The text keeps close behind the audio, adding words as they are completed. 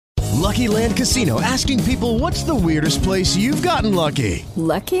Lucky Land Casino, asking people, what's the weirdest place you've gotten lucky?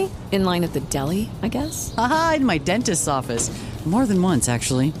 Lucky? In line at the deli, I guess? Aha, in my dentist's office. More than once,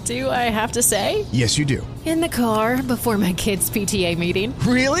 actually. Do I have to say? Yes, you do. In the car before my kids' PTA meeting.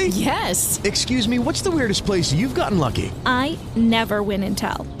 Really? Yes. Excuse me, what's the weirdest place you've gotten lucky? I never win and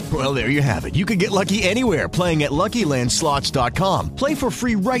tell. Well, there you have it. You can get lucky anywhere, playing at LuckyLandSlots.com. Play for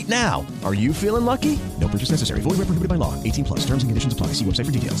free right now. Are you feeling lucky? No purchase necessary. Void where prohibited by law. 18 plus. Terms and conditions apply. See website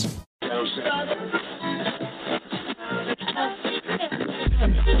for details.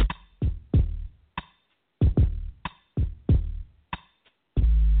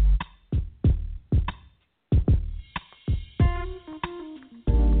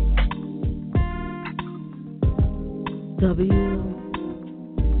 WJBR,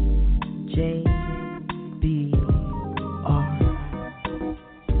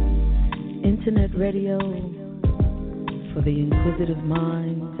 Internet radio for the inquisitive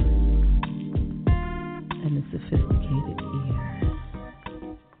mind and the sophisticated ear.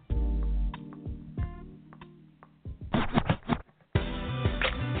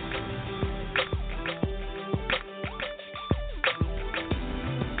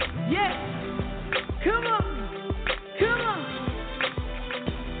 Yeah, come on.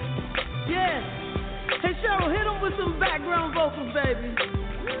 Yeah. Hey, Cheryl, hit them with some background vocals, baby.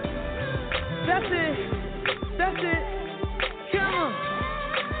 That's it. Come on.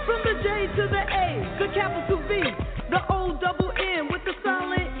 From the J to the A, the capital V, the O double N with the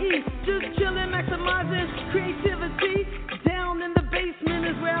silent E. Just chillin', maximizing creativity. Down in the basement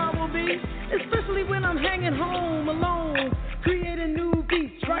is where I will be. Especially when I'm hanging home alone. Creating new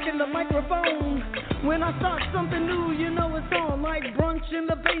beats, rocking the microphone. When I start something new, you know it's on. Like Brunch in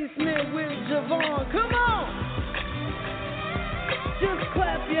the basement with JaVonne. Come on! Just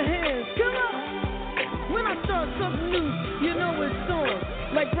clap your hands. Come on! When I start something new, you know it's on.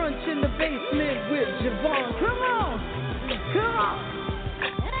 Like Brunch in the basement with JaVonne. Come on!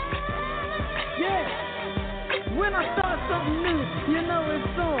 Yeah! When I start something new, you know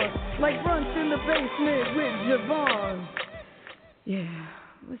it's on. Like Brunch in the basement with JaVonne. Yeah,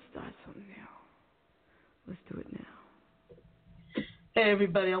 let's start something new. Let's do it now. Hey,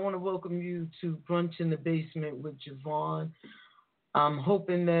 everybody, I want to welcome you to Brunch in the Basement with JaVonne. I'm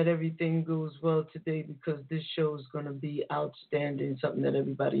hoping that everything goes well today because this show is going to be outstanding, something that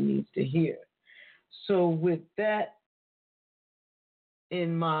everybody needs to hear. So with that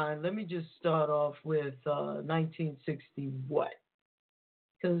in mind, let me just start off with 1960 what?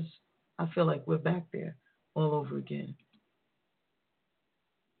 Because I feel like we're back there all over again.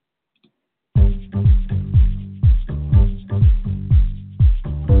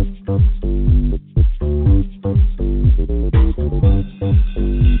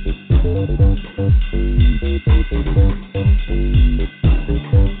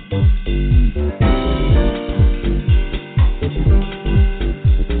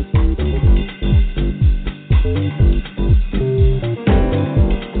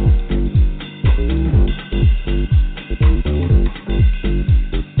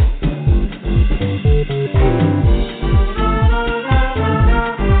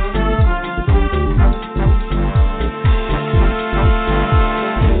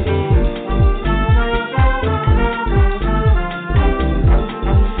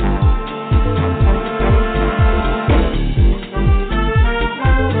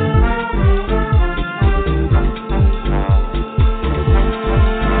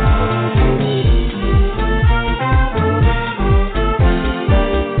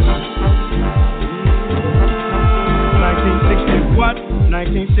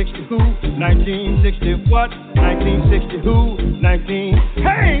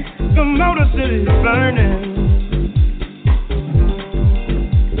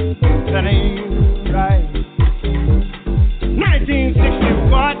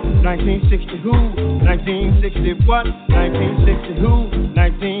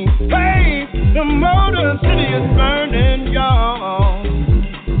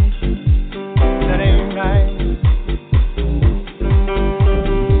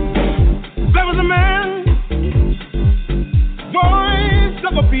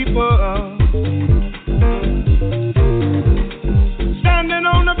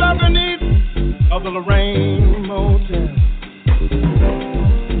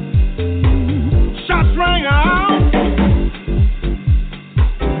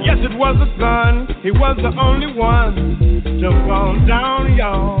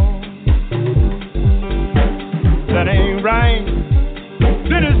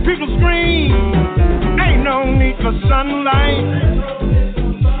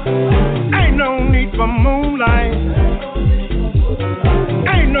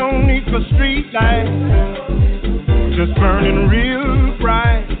 Ain't no need for street lights, just burning real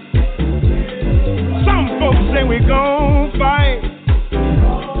bright. Some folks say we gon' fight,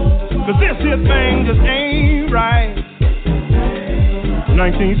 'cause this here thing just ain't right.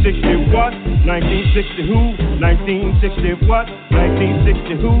 1960 what? 1960 who? 1960 what?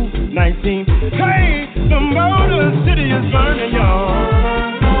 1960 who? 19. Hey, the Motor City is burning, y'all.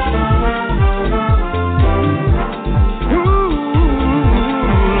 Ooh,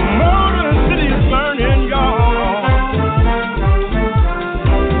 the Motor City is burning, y'all.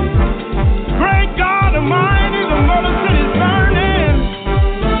 Great God Almighty, the Motor City is burning.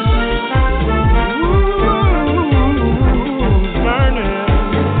 Ooh, burning.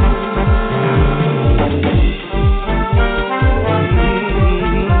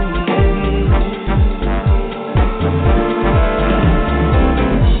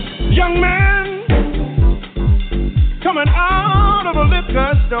 Coming out of a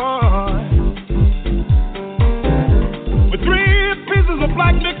liquor store with 3 pieces of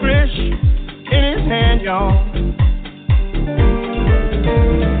black licorice in his hand, y'all.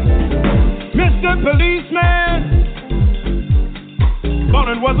 Mr. Policeman thought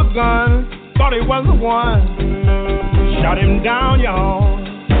it was a gun, thought it was the one. Shot him down, y'all.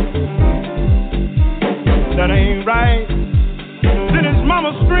 That ain't right. Then his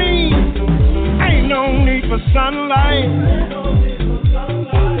mama screamed. Ain't no need for sunlight.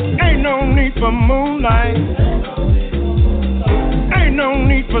 Ain't no need for moonlight. Ain't no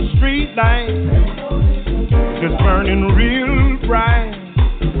need for street lights. Just burning real bright.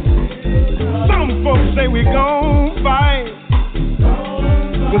 Some folks say we gon' fight,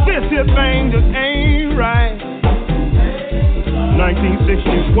 'cause this here thing just ain't right.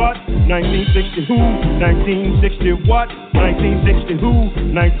 1960 what? 1960 who? 1960 what? 1960 who?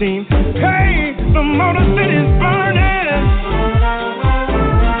 19. Hey, the Motor City's burning.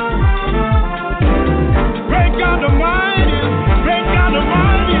 Great God Almighty, great God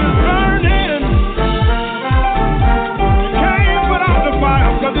Almighty is burning. You can't put out the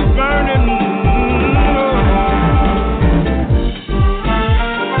fire 'cause it's burning.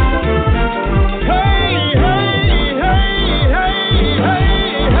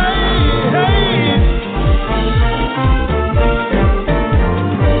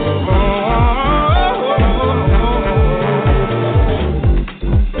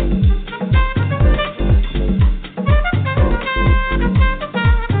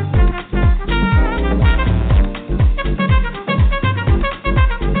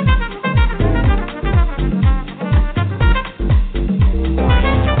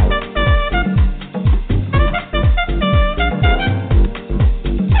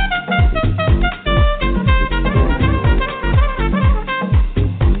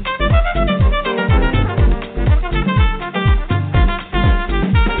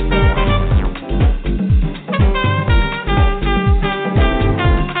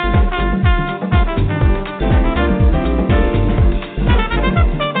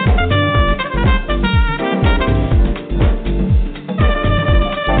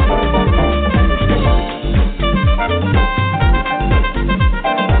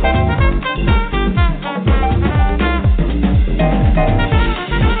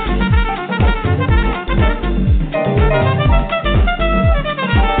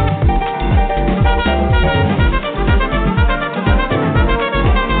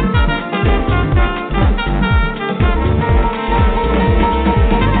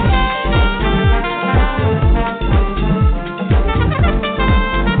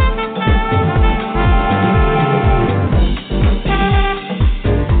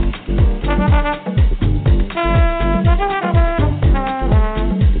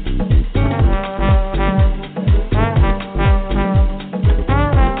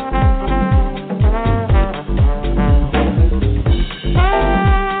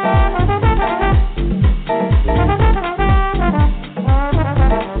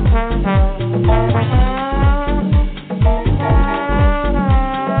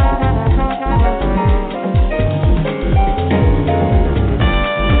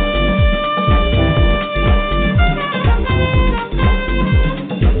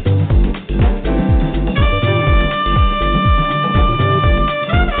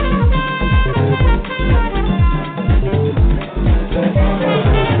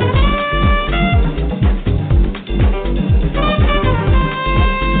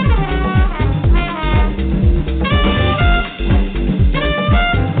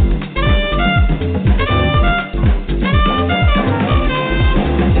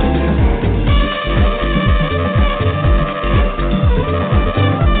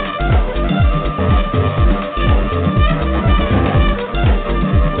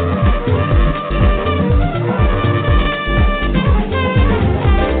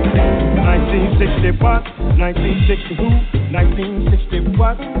 1960 who? 1960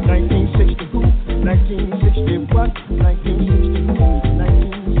 what? 1960 who? 1960 what? 1960 who?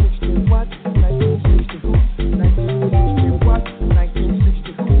 1960 what? 1960 who? 1960 what?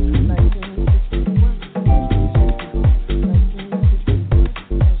 1960 who? 1960 what?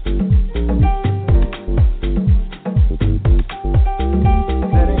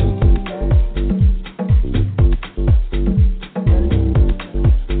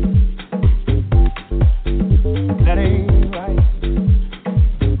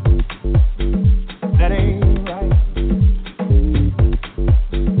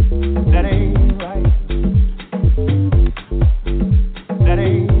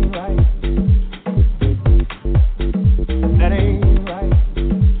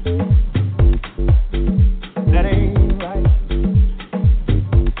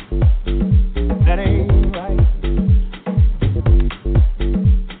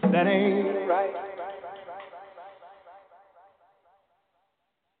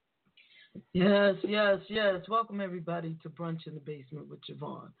 Yes. Welcome everybody to Brunch in the Basement with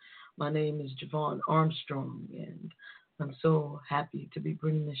JaVonne. My name is JaVonne Armstrong, and I'm so happy to be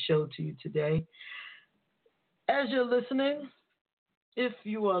bringing the show to you today. As you're listening, if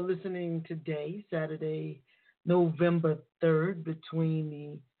you are listening today, Saturday, November 3rd, between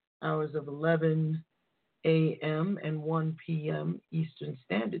the hours of 11 a.m. and 1 p.m. Eastern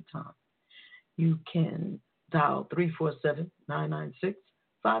Standard Time, you can dial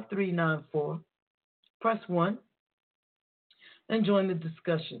 347-996-5394. Press 1 and join the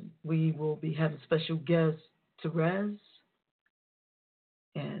discussion. We will be having special guests Terez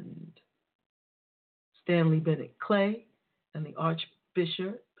and Stanley Bennett Clay and the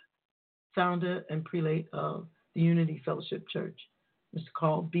Archbishop, founder and prelate of the Unity Fellowship Church, Mr.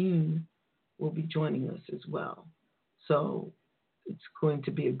 Carl Bean, will be joining us as well. So it's going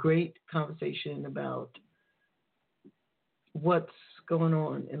to be a great conversation about what's going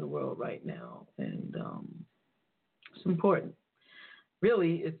on in the world right now, and it's important.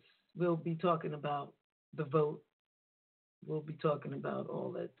 Really, we'll be talking about the vote. We'll be talking about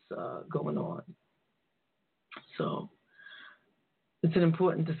all that's going on. So it's an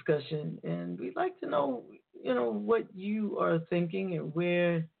important discussion, and we'd like to know, what you are thinking and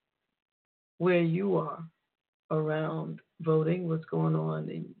where you are around voting, what's going on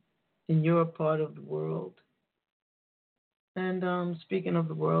in your part of the world. And speaking of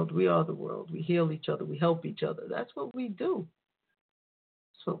the world, we are the world. We heal each other. We help each other. That's what we do.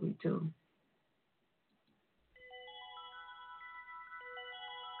 That's what we do.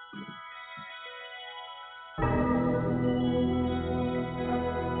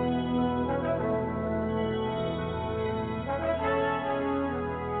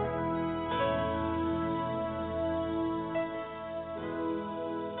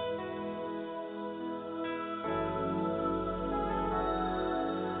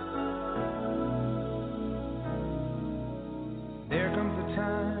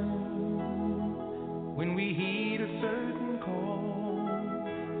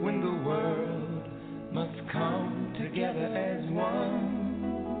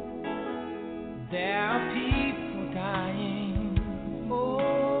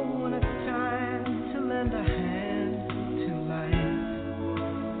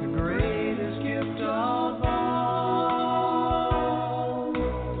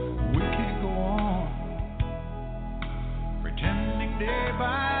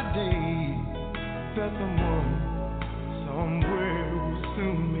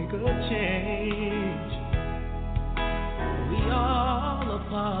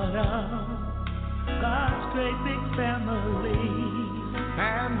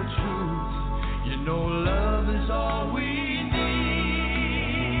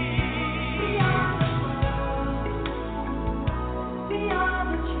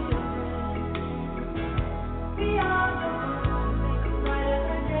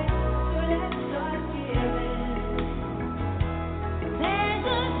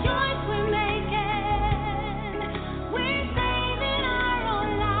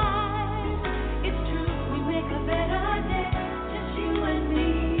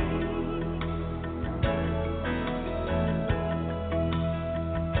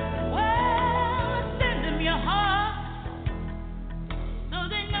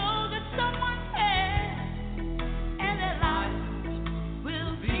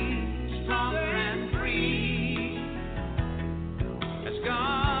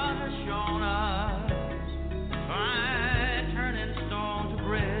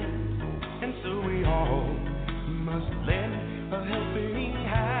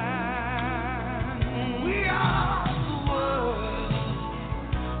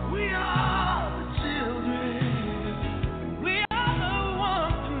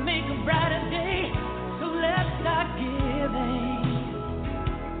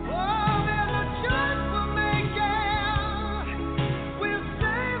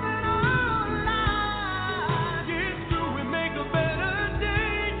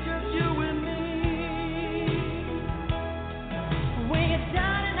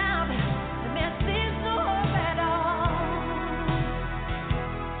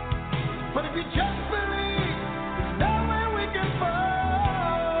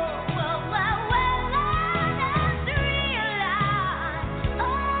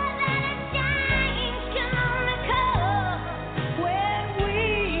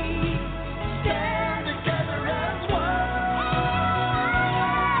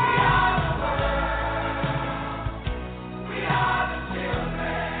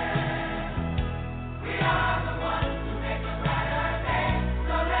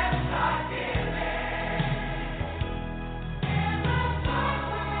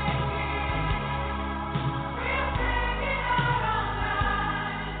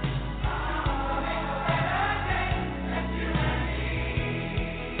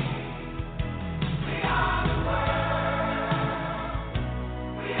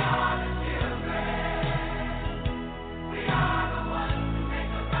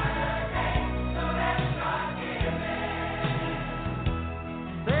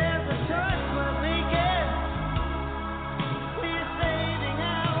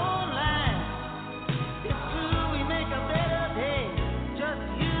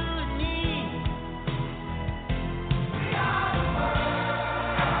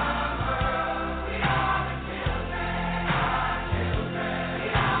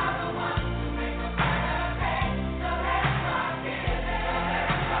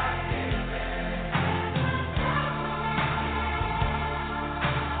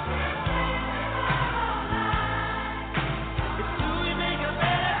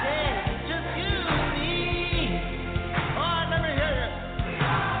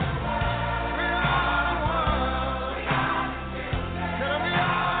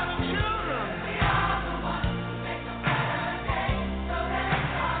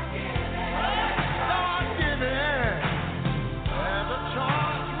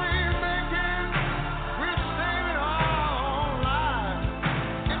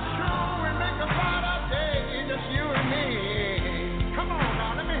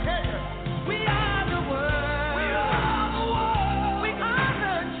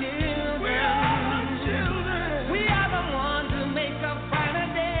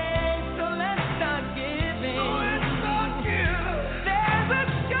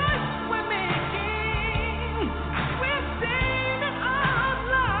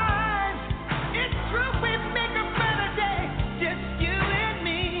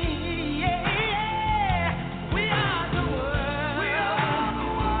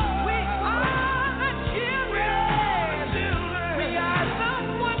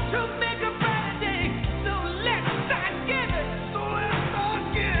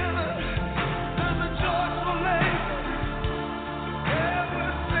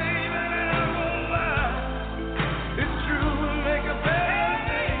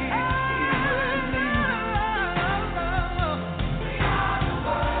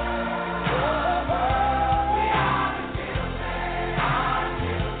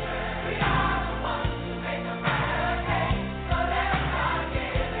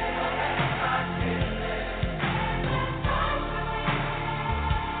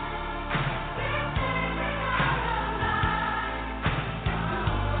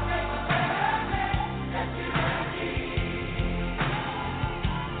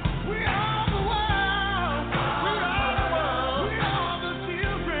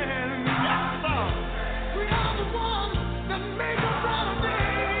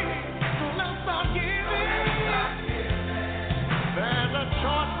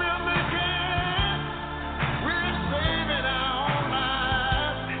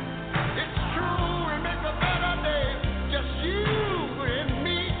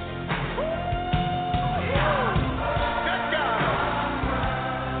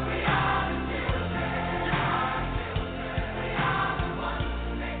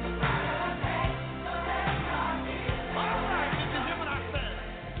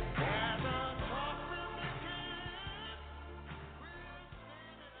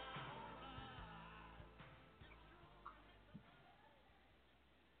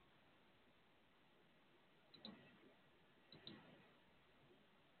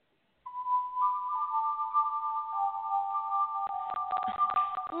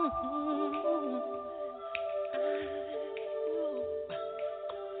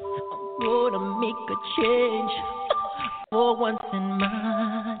 Gonna make a change for once in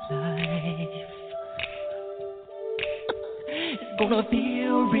my life. It's gonna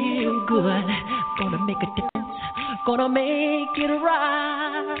feel real good. Gonna make a difference. Gonna make it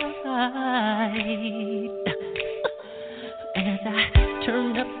right. As I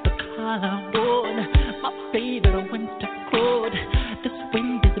turn up the collar on my favorite winter coat, this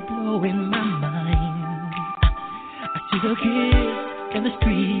wind is blowing my mind. I see the kids in the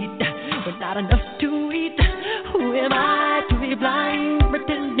street with not enough to eat. Who am I to be blind,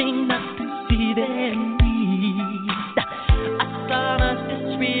 pretending not to see their needs? A son of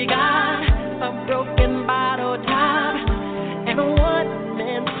disregard, a broken bottle top, and a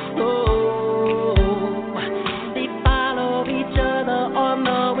one-man show. They follow each other on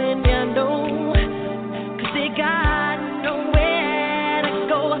the window, 'cause they got nowhere to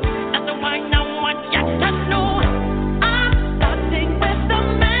go. That's why no one yet to know. I'm starting with the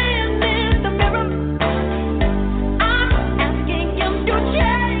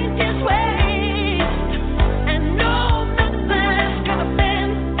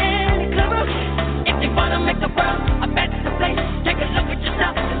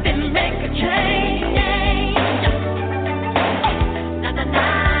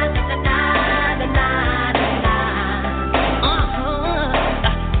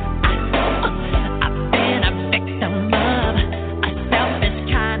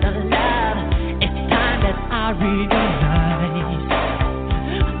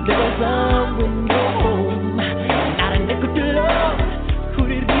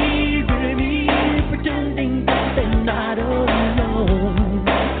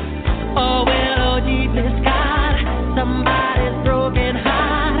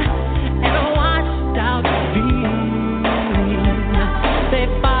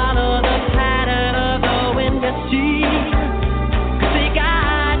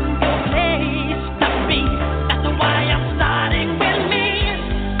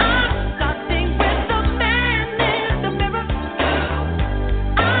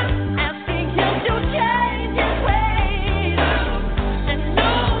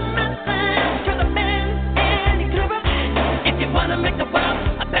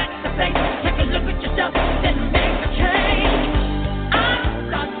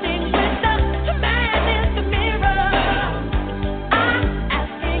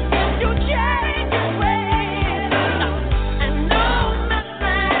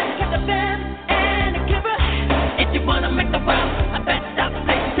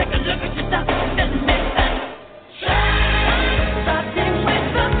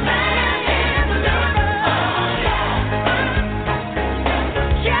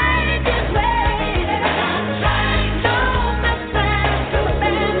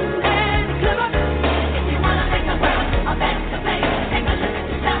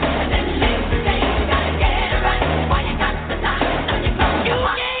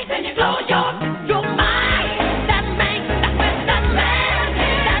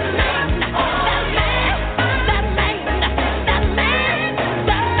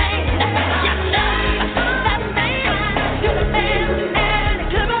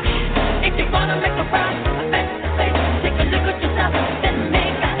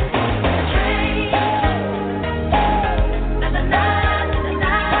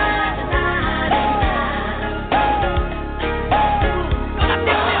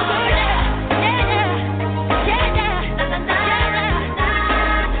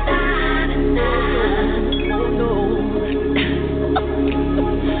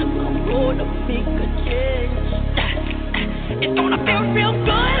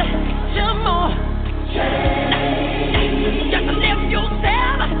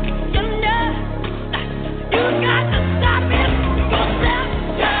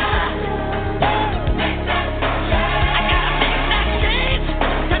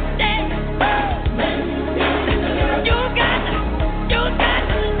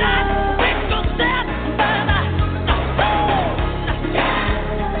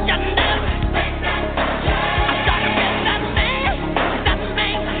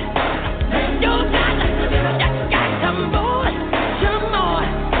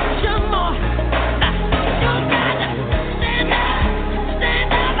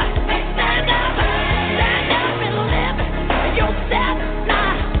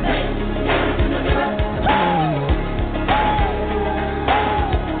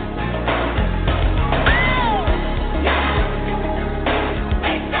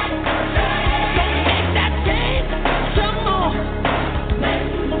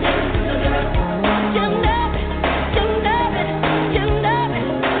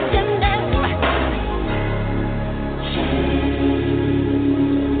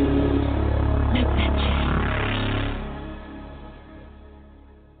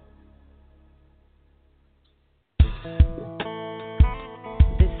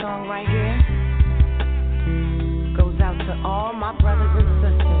song right here goes out to all my brothers and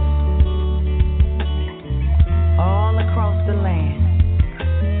sisters all across the land.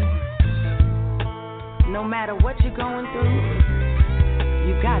 No matter what you're going through,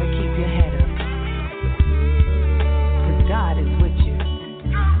 you gotta keep your head up, 'cause God is with you.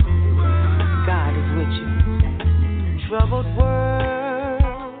 God is with you. Troubled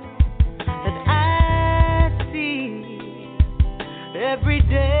world that I see every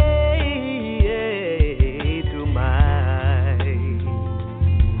day through my eyes.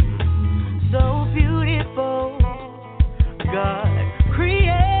 So beautiful, God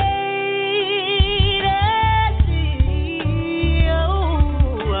created me.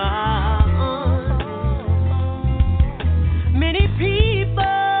 Many people,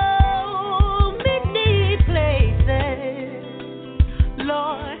 many places,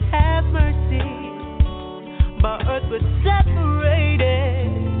 Lord have mercy, my earth was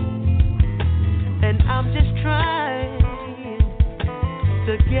separated, and I'm just trying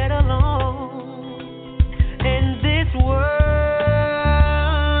to get along in this world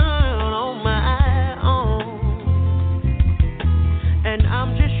on my own, and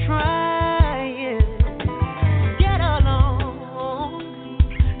I'm just trying to get along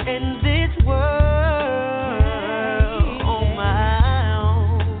in this world on my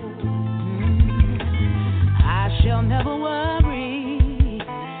own. I shall never worry,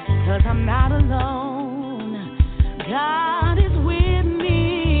 'cause I'm not alone. God is with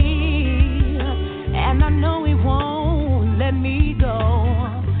me, and I know He won't let me go.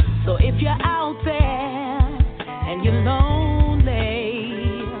 So if you're out there and you're lonely,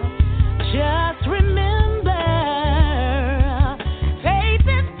 just remember, faith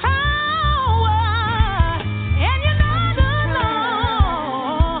is power, and you're not alone.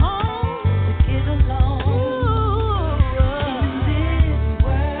 Get along in this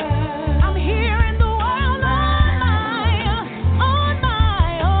world. I'm here in the world on my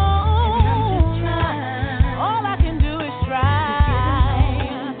own. All I can do is try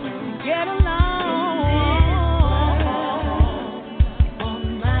to get along on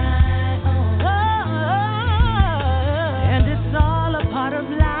my own. And it's all a part of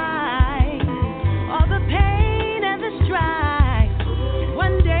life, all the pain and the strife.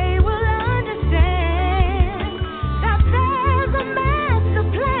 One day we'll understand that there's a master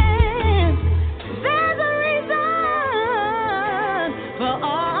plan. There's a reason for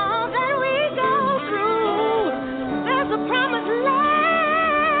all that we go through. There's a promised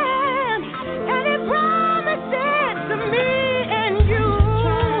land, and He promised it to me and you.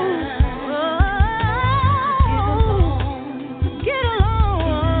 Get along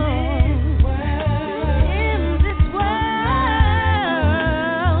in this world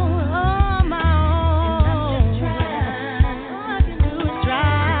on my own. All I can do is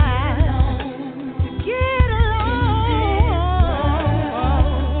try to get along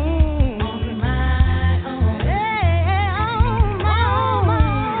on my own. Yeah, on my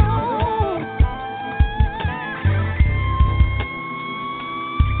own.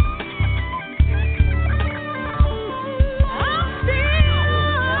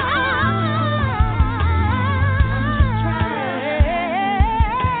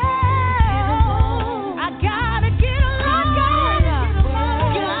 I gotta get along.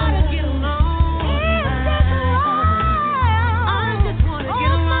 Gotta get along. I just wanna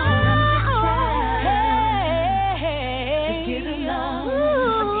get along. Get along.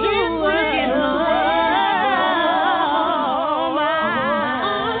 Get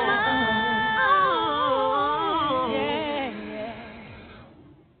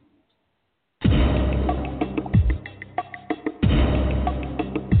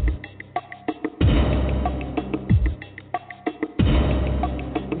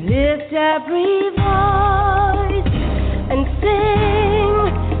Lift every voice and sing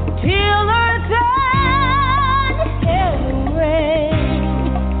till earth and heaven ring.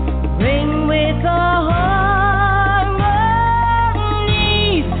 Ring with the harmony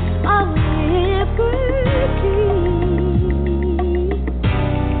of liberty.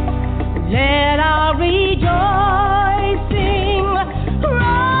 Let our rejoicing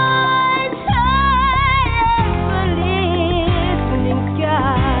rise high as the listening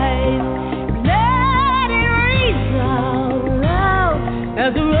skies. Let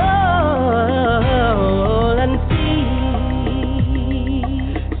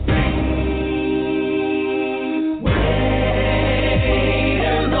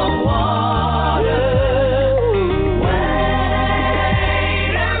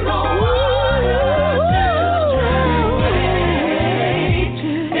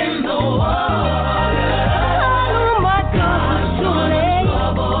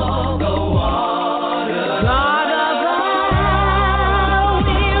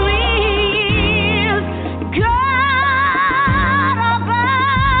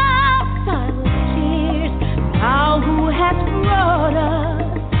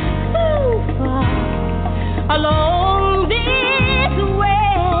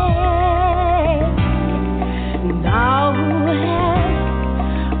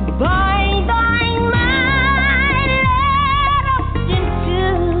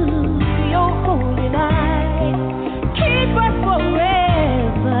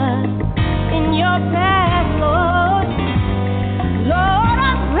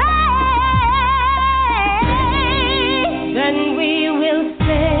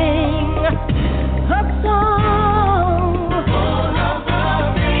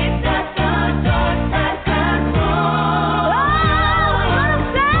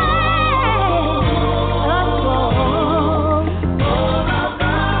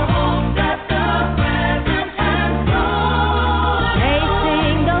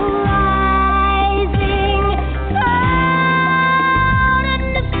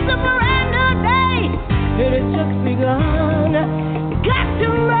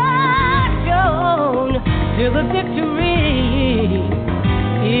the victory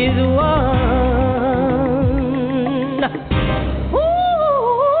is won.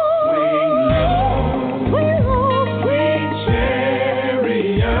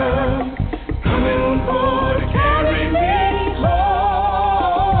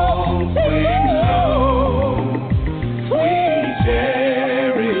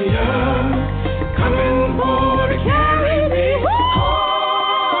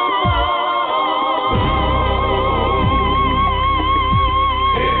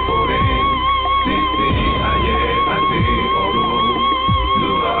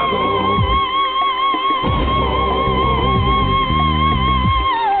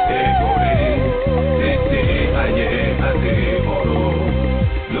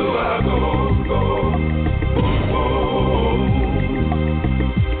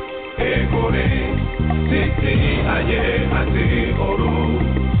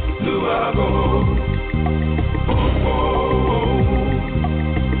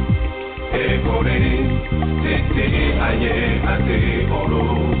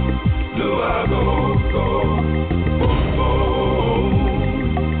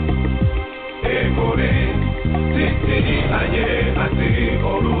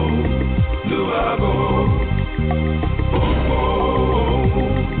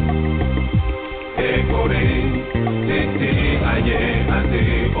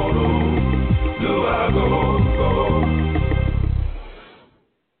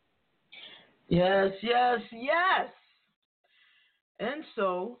 Yes, yes, yes. And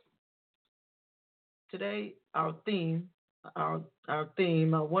so today our theme, our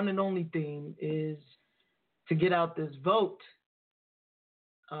one and only theme is to get out this vote,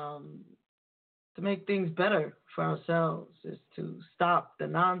 to make things better for ourselves, is to stop the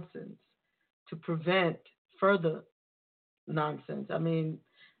nonsense, to prevent further nonsense. I mean,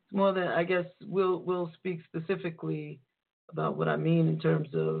 it's more than, I guess we'll speak specifically about what I mean in terms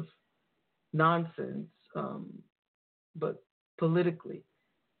of nonsense, but politically.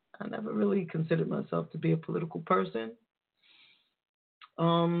 I never really considered myself to be a political person,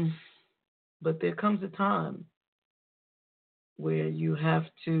 but there comes a time where you have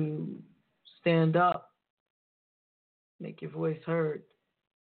to stand up, make your voice heard.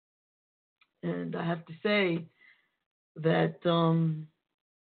 And I have to say that I'm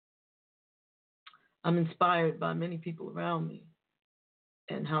inspired by many people around me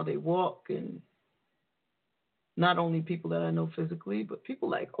and how they walk, and not only people that I know physically, but people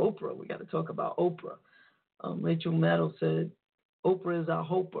like Oprah. We got to talk about Oprah. Rachel Maddow said, Oprah is our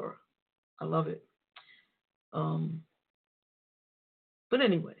hoper. I love it. But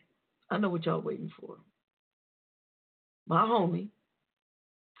anyway, I know what y'all waiting for. My homie,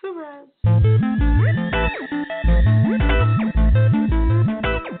 Terez.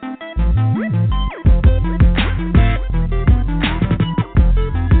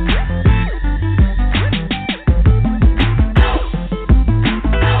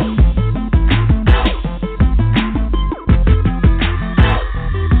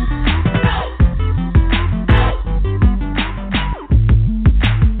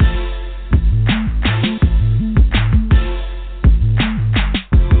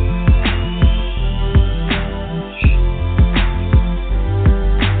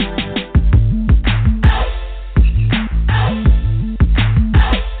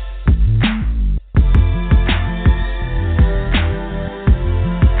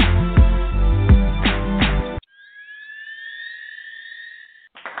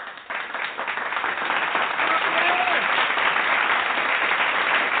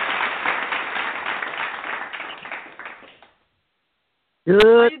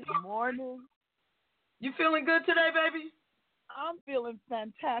 Good morning. You feeling good today, baby? I'm feeling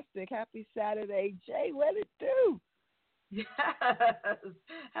fantastic. Happy Saturday, Jay. What it do? Yes.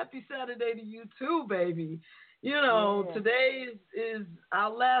 Happy Saturday to you too, baby. You know, Today is our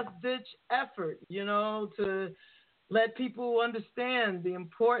last-ditch effort, to let people understand the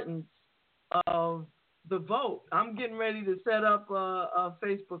importance of the vote. I'm getting ready to set up a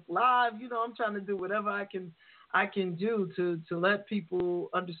Facebook Live. I'm trying to do whatever I can do to let people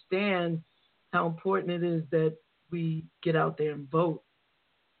understand how important it is that we get out there and vote.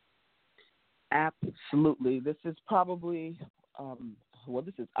 Absolutely. This is probably,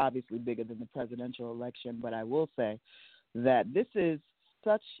 this is obviously bigger than the presidential election, but I will say that this is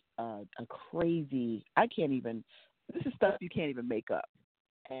such a crazy, this is stuff you can't even make up.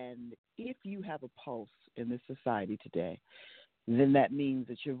 And if you have a pulse in this society today, then that means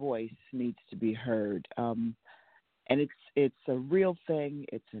that your voice needs to be heard. And it's a real thing.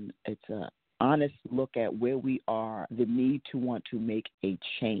 It's honest look at where we are, the need to want to make a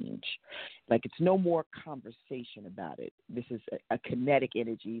change. Like, it's no more conversation about it. This is a kinetic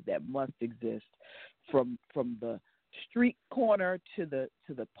energy that must exist from the street corner to the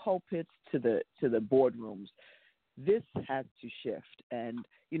pulpits to the boardrooms. This has to shift, and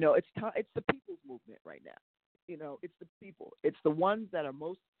it's time. It's the people's movement right now. It's the people. It's the ones that are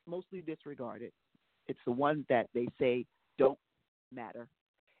mostly disregarded. It's the ones that they say don't matter.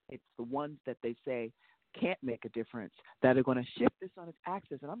 It's the ones that they say can't make a difference that are going to shift this on its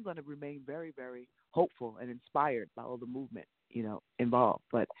axis. And I'm going to remain very, very hopeful and inspired by all the movement, involved.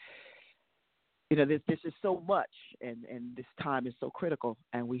 But, there's just so much, and this time is so critical,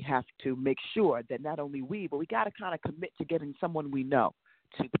 and we have to make sure that not only we, but we got to kind of commit to getting someone we know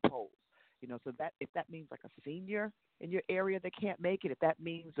to the polls. So that if that means like a senior in your area that can't make it, if that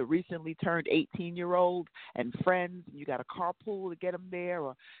means a recently turned 18-year-old and friends, and you got a carpool to get them there,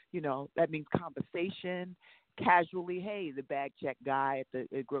 or, that means conversation, casually, hey, the bag check guy at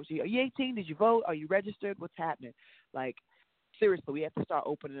the grocery, are you 18? Did you vote? Are you registered? What's happening? Like, seriously, we have to start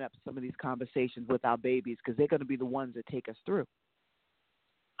opening up some of these conversations with our babies, because they're going to be the ones that take us through.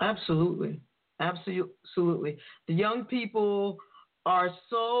 Absolutely. Absolutely. The young people are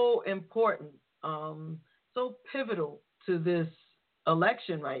so important, so pivotal to this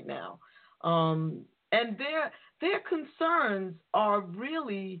election right now. And their concerns are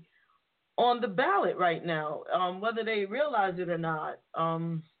really on the ballot right now, whether they realize it or not.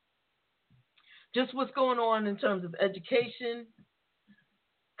 Just what's going on in terms of education,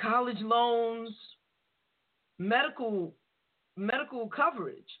 college loans, medical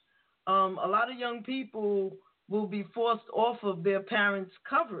coverage. A lot of young people will be forced off of their parents'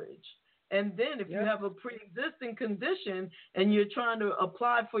 coverage. And then if you have a pre-existing condition and you're trying to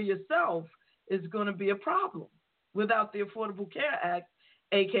apply for yourself, it's going to be a problem without the Affordable Care Act,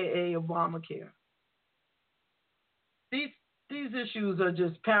 a.k.a. Obamacare. These issues are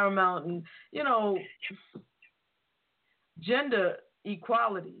just paramount, and, gender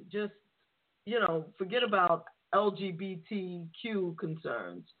equality, just, forget about LGBTQ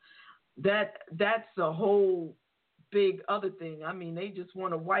concerns. That's a whole big other thing. I mean, they just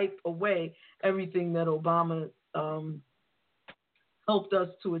want to wipe away everything that Obama helped us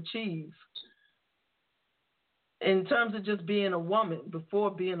to achieve. In terms of just being a woman, before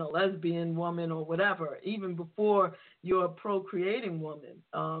being a lesbian woman or whatever, even before you're a procreating woman,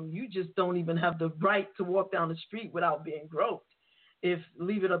 you just don't even have the right to walk down the street without being groped.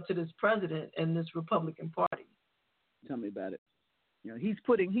 Leave it up to this president and this Republican Party. Tell me about it. He's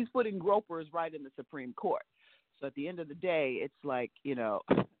putting gropers right in the Supreme Court. So at the end of the day, it's like,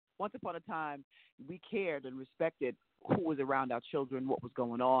 once upon a time, we cared and respected who was around our children, what was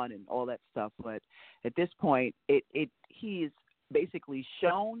going on, and all that stuff. But at this point, he's basically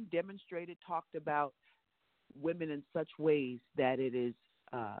shown, demonstrated, talked about women in such ways that it is,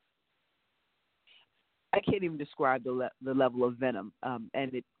 I can't even describe the level of venom.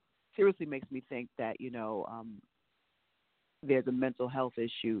 And it seriously makes me think that, there's a mental health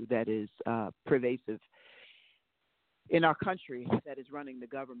issue that is pervasive in our country that is running the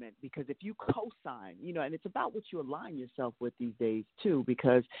government, because if you co-sign, and it's about what you align yourself with these days too,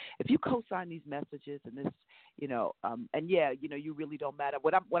 because if you co-sign these messages and this, you really don't matter.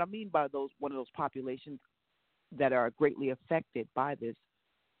 What I mean by one of those populations that are greatly affected by this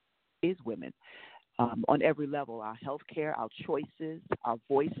is women, on every level, our health care, our choices, our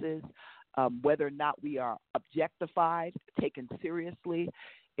voices, whether or not we are objectified, taken seriously.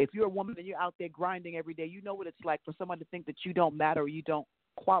 If you're a woman and you're out there grinding every day, you know what it's like for someone to think that you don't matter or you don't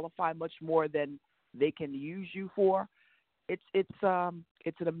qualify much more than they can use you for. It's an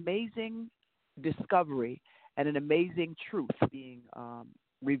amazing discovery and an amazing truth being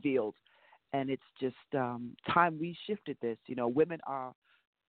revealed. And it's just time we shifted this. Women are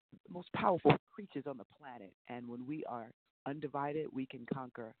the most powerful creatures on the planet. And when we are undivided, we can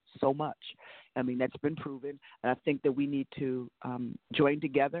conquer so much. I mean, that's been proven. And I think that we need to join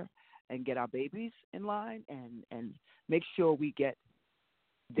together and get our babies in line and make sure we get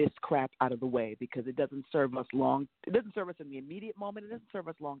this crap out of the way, because it doesn't serve us long. It doesn't serve us in the immediate moment. It doesn't serve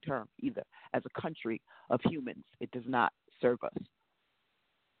us long term either. As a country of humans, it does not serve us.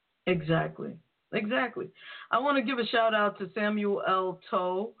 Exactly. I want to give a shout out to Samuel L.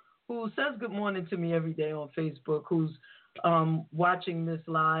 Toe, who says good morning to me every day on Facebook, who's watching this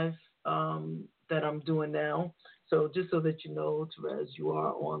live that I'm doing now. So just so that you know, Terez, you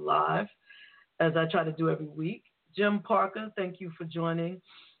are on live, as I try to do every week. Jim Parker, thank you for joining.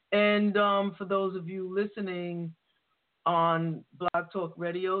 And for those of you listening on Blog Talk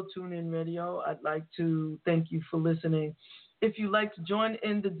Radio, TuneIn Radio, I'd like to thank you for listening if you'd like to join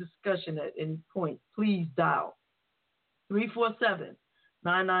in the discussion at any point, please dial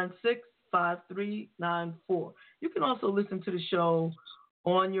 347-996-5394. You can also listen to the show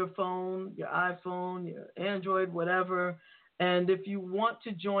on your phone, your iPhone, your Android, whatever. And if you want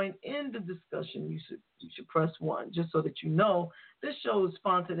to join in the discussion, you should press 1, just so that you know. This show is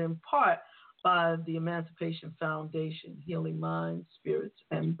sponsored in part by the Emancipation Foundation, Healing Minds, Spirits,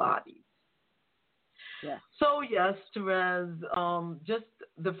 and Bodies. Yeah. So yes, Terez, just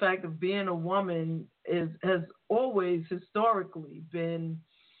the fact of being a woman has always historically been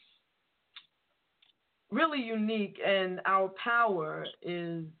really unique, and our power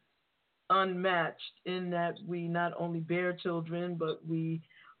is unmatched in that we not only bear children, but we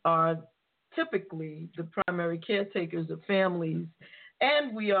are typically the primary caretakers of families,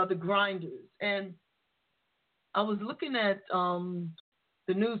 and we are the grinders. And I was looking at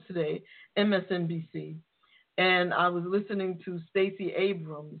the news today, MSNBC, and I was listening to Stacey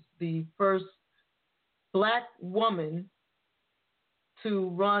Abrams, the first black woman to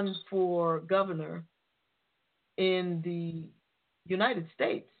run for governor in the United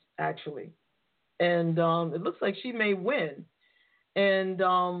States, actually. And it looks like she may win. And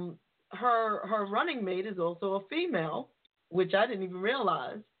her running mate is also a female, which I didn't even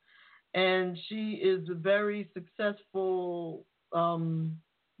realize. And she is a very successful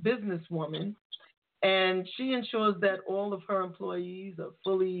businesswoman. And she ensures that all of her employees are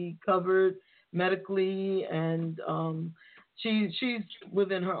fully covered medically, and she's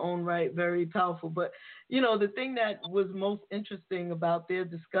within her own right very powerful. But, you know, the thing that was most interesting about their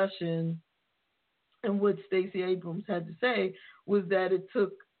discussion and what Stacey Abrams had to say was that it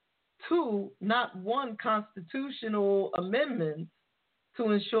took 2, not 1, constitutional amendments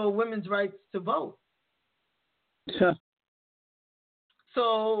to ensure women's rights to vote. Yeah.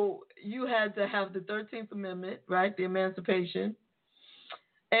 So you had to have the 13th Amendment, right, the Emancipation,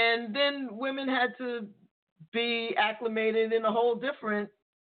 and then women had to be acclimated in a whole different,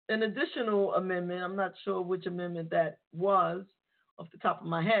 an additional amendment. I'm not sure which amendment that was off the top of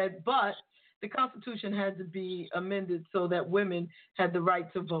my head, but the Constitution had to be amended so that women had the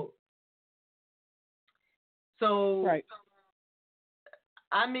right to vote. So, right.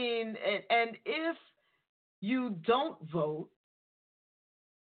 I mean, and if you don't vote,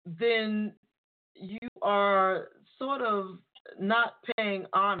 then you are sort of not paying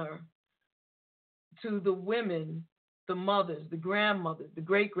honor to the women, the mothers, the grandmothers, the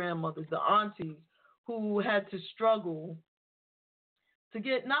great-grandmothers, the aunties who had to struggle to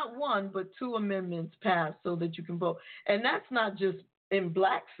get not 1 but 2 amendments passed so that you can vote. And that's not just in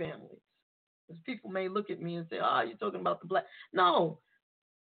black families. Because people may look at me and say, oh, you're talking about the black. No.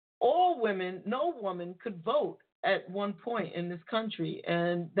 All women, no woman could vote at one point in this country.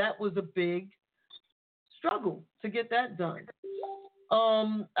 And that was a big struggle to get that done.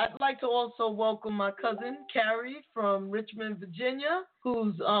 I'd like to also welcome my cousin, Carrie, from Richmond, Virginia,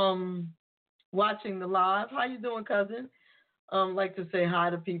 who's watching the live. How you doing, cousin? Like to say hi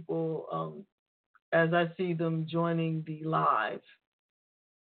to people as I see them joining the live.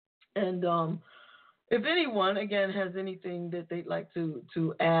 And if anyone, again, has anything that they'd like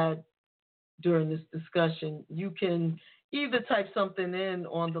to add during this discussion, you can either type something in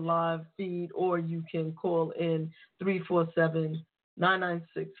on the live feed or you can call in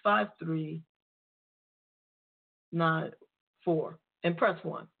 347-996-5394 and press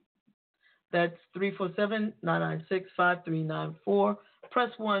 1. That's 347-996-5394.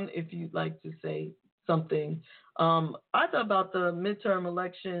 Press 1 if you'd like to say something either about the midterm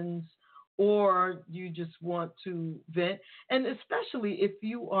elections or you just want to vent, and especially if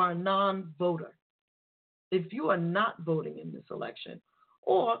you are a non-voter, if you are not voting in this election,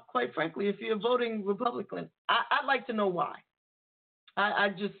 or quite frankly, if you're voting Republican, I'd like to know why. I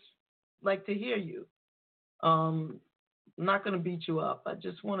just like to hear you. I'm not going to beat you up. I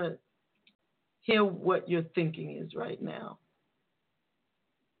just want to hear what your thinking is right now.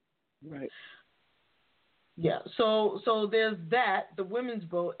 Right. Yeah. So there's that, the women's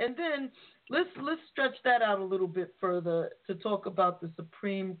vote, and then let's stretch that out a little bit further to talk about the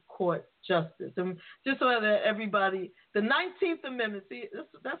Supreme Court justice, and just so that everybody, the 19th Amendment. See,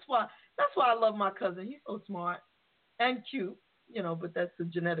 that's why I love my cousin. He's so smart and cute, you know, but that's a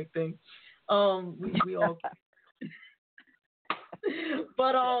genetic thing. We all.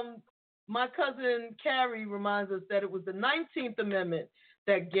 But my cousin Carrie reminds us that it was the 19th Amendment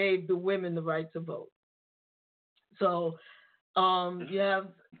that gave the women the right to vote. So you have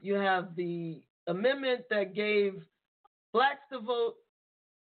the amendment that gave blacks the vote,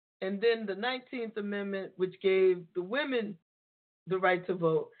 and then the 19th Amendment, which gave the women the right to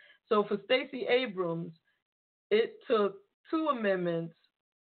vote. So for Stacey Abrams, it took two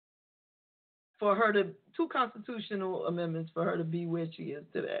constitutional amendments for her to be where she is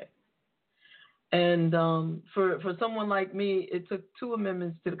today. And for someone like me, it took two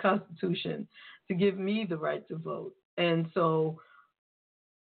amendments to the Constitution to give me the right to vote. And so,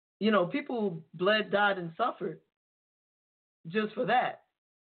 people bled, died, and suffered just for that.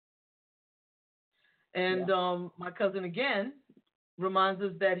 And my cousin, again, reminds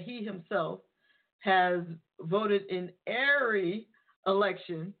us that he himself has voted in every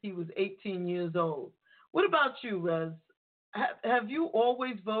election. He was 18 years old. What about you, Rez? Have you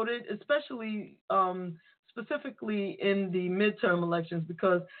always voted, especially specifically in the midterm elections?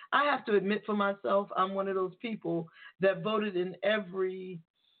 Because I have to admit for myself, I'm one of those people that voted in every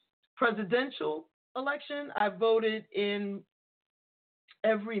presidential election. I voted in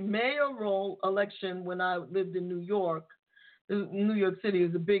every mayoral election when I lived in New York. New York City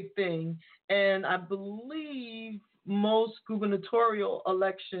is a big thing. And I believe most gubernatorial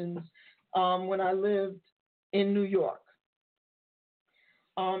elections when I lived in New York.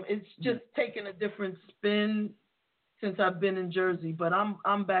 It's just taken a different spin since I've been in Jersey, but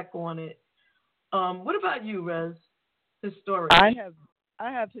I'm back on it. What about you, Rez? Historically,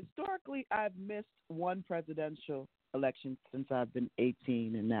 I have historically I've missed one presidential election since I've been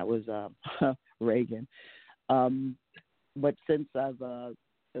 18, and that was Reagan. But since I've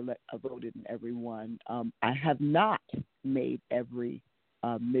voted in every one, I have not made every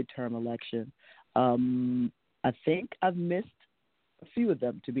midterm election. I think I've missed a few of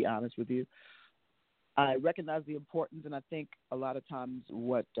them, to be honest with you. I recognize the importance, and I think a lot of times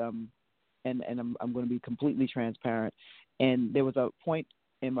what and I'm going to be completely transparent. And there was a point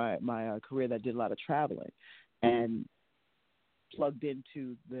in my career that I did a lot of traveling and plugged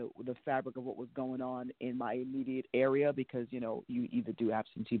into the fabric of what was going on in my immediate area, because you either do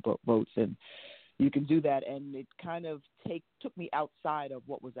absentee votes, and you can do that, and it kind of took me outside of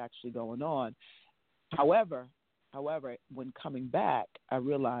what was actually going on. However, when coming back, I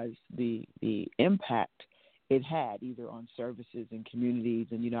realized the impact it had either on services and communities.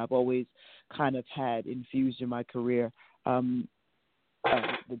 And, I've always kind of had infused in my career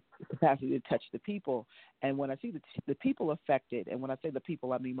the capacity to touch the people. And when I see the people affected, and when I say the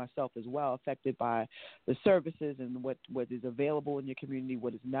people, I mean myself as well, affected by the services and what is available in your community,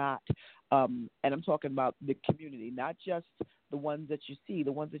 what is not. And I'm talking about the community, not just the ones that you see,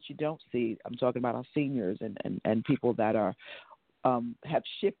 the ones that you don't see. I'm talking about our seniors and people that are have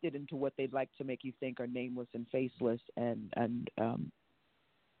shifted into what they'd like to make you think are nameless and faceless. And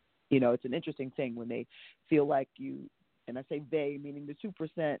it's an interesting thing when they feel like you, and I say they, meaning the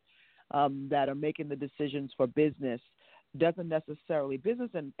 2% that are making the decisions for business, doesn't necessarily, business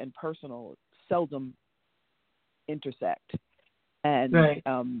and personal seldom intersect. And right.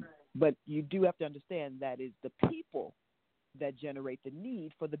 But you do have to understand that is the people that generate the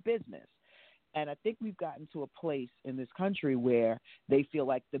need for the business. And I think we've gotten to a place in this country where they feel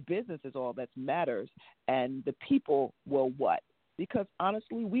like the business is all that matters, and the people will what? Because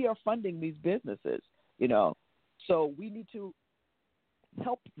honestly, we are funding these businesses, so we need to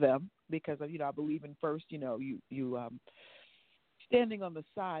help them, because I believe in first, you standing on the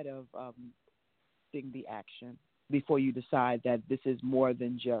side of taking the action before you decide that this is more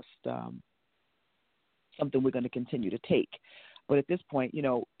than just something we're going to continue to take. But at this point,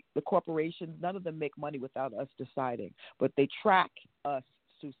 the corporations, none of them make money without us deciding, but they track us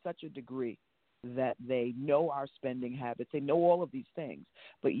to such a degree that they know our spending habits. They know all of these things,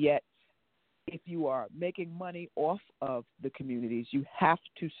 but yet if you are making money off of the communities, you have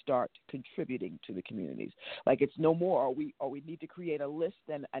to start contributing to the communities. Like, it's no more, or we need to create a list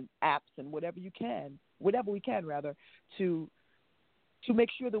and apps and whatever we can to make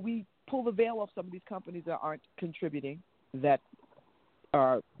sure that we pull the veil off some of these companies that aren't contributing, that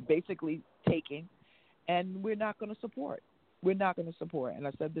are basically taking, and we're not going to support. We're not going to support. And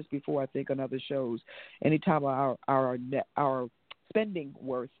I said this before, I think, on other shows. Anytime our spending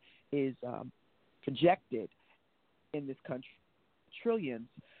worth is projected in this country, trillions,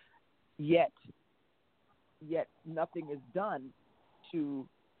 yet nothing is done to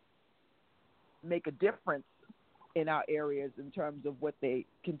make a difference in our areas in terms of what they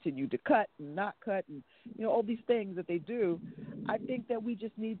continue to cut and not cut, and all these things that they do. I think that we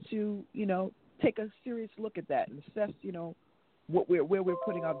just need to take a serious look at that and assess where we're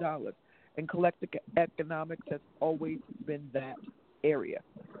putting our dollars. And collective economics has always been that area.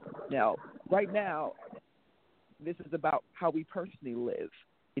 Now, right now, this is about how we personally live.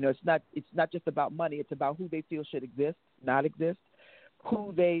 It's not just about money. It's about who they feel should exist, not exist,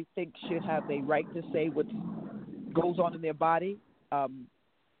 who they think should have the right to say what goes on in their body,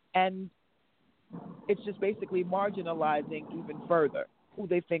 and it's just basically marginalizing even further who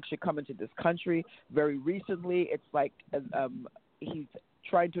they think should come into this country. Very recently, it's like he's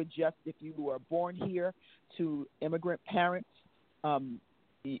trying to adjust if you were born here to immigrant parents.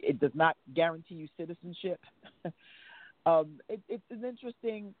 It does not guarantee you citizenship. It's an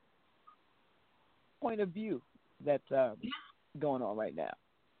interesting point of view that's going on right now,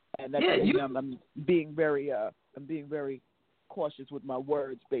 and that's I'm being very cautious with my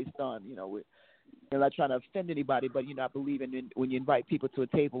words based on I'm not trying to offend anybody, but I believe in when you invite people to a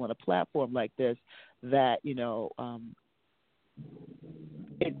table on a platform like this, that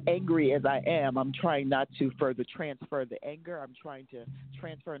as angry as I am, I'm trying not to further transfer the anger. I'm trying to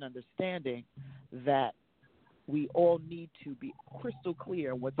transfer an understanding that we all need to be crystal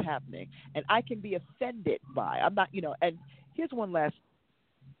clear on what's happening. And I can be offended by, I'm not, and here's one last,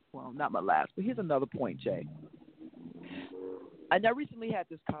 well, not my last, but here's another point, Jay. And I recently had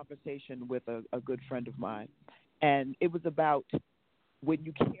this conversation with a good friend of mine, and it was about when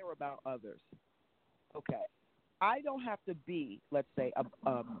you care about others. Okay. I don't have to be, let's say,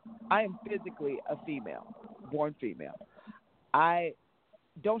 I am physically a female, born female. I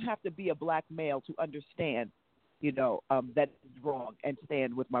don't have to be a black male to understand, that is wrong and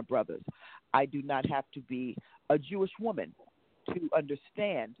stand with my brothers. I do not have to be a Jewish woman to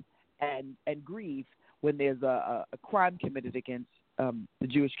understand and grieve when there's a crime committed against the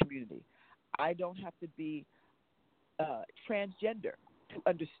Jewish community. I don't have to be transgender to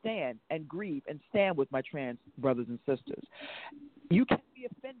understand and grieve and stand with my trans brothers and sisters. You can be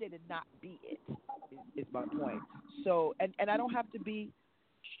offended and not be it, is my point. So, and I don't have to be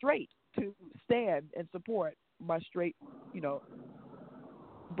straight to stand and support my straight,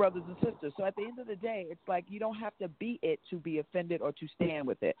 brothers and sisters. So at the end of the day, it's like you don't have to be it to be offended or to stand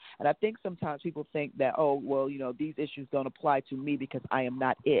with it. And I think sometimes people think that, these issues don't apply to me because I am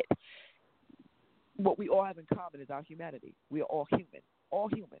not it. What we all have in common is our humanity. We are all human.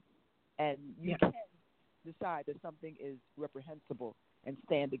 And you can decide that something is reprehensible and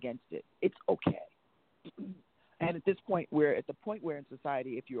stand against it. It's okay. And at this point, we're at the point where in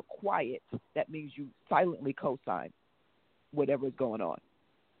society, if you're quiet, that means you silently co-sign whatever is going on.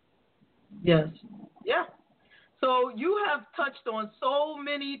 Yes. Yeah. So you have touched on so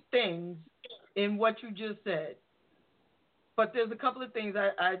many things in what you just said. But there's a couple of things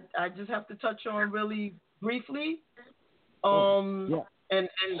I just have to touch on really briefly. And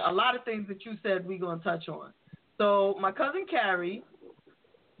a lot of things that you said we're going to touch on. So my cousin Carrie,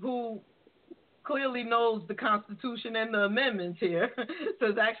 who clearly knows the Constitution and the amendments here,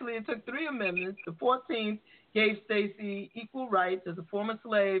 says actually it took 3 amendments. The 14th gave Stacey equal rights as a former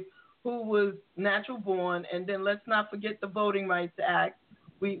slave who was natural born. And then let's not forget the Voting Rights Act.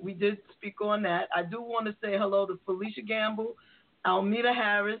 We did speak on that. I do want to say hello to Felicia Gamble, Almeda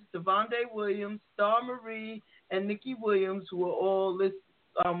Harris, JaVonne Williams, Star Marie, and Nikki Williams, who are all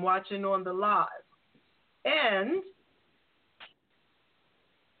watching on the live. And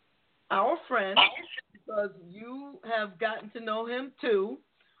our friend, because you have gotten to know him too,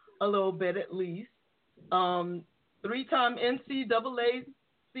 a little bit at least, 3-time NAACP,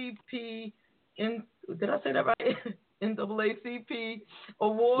 did I say that right? NAACP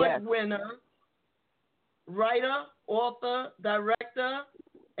award winner, writer, author, director,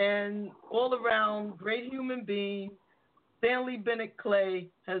 and all-around great human being, Stanley Bennett Clay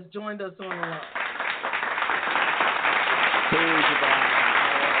has joined us on the line.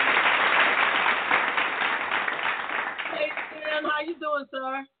 Hey, Stan, how you doing,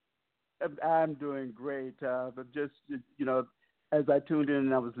 sir? I'm doing great. But just, as I tuned in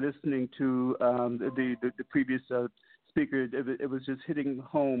and I was listening to the previous speaker, it was just hitting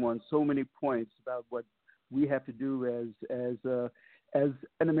home on so many points about what we have to do as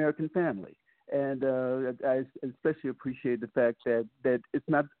an American family. And I especially appreciate the fact that it's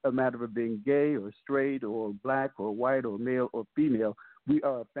not a matter of being gay or straight or black or white or male or female. We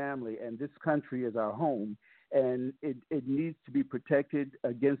are a family, and this country is our home, and it needs to be protected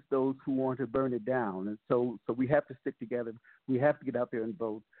against those who want to burn it down. And so we have to stick together. We have to get out there and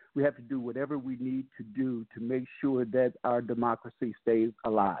vote. We have to do whatever we need to do to make sure that our democracy stays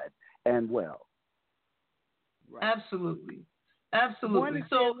alive and well. Right. Absolutely.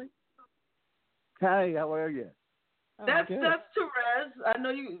 So, hi, how are you? That's Terez. I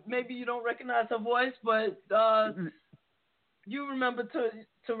know maybe you don't recognize her voice, but you remember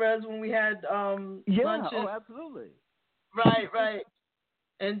Terez when we had lunches? Oh, absolutely. Right.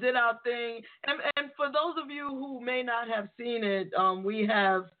 And did our thing. And for those of you who may not have seen it, we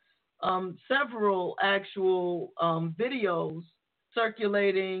have several actual videos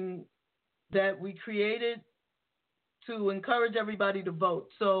circulating that we created to encourage everybody to vote.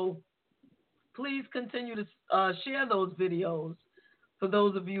 So please continue to share those videos for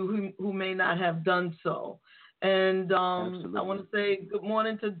those of you who may not have done so. And I want to say good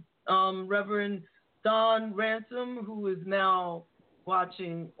morning to Reverend Don Ransom, who is now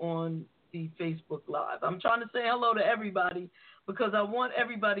watching on the Facebook Live. I'm trying to say hello to everybody because I want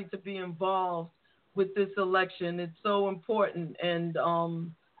everybody to be involved with this election. It's so important. And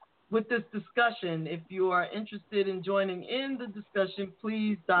with this discussion, if you are interested in joining in the discussion,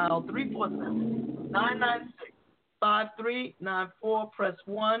 please dial 347-996-5394, press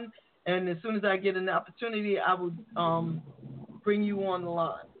 1. And as soon as I get an opportunity, I will bring you on the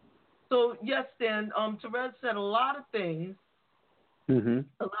line. So, yes, Stan, Terez said a lot of things,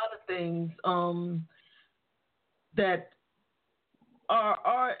 that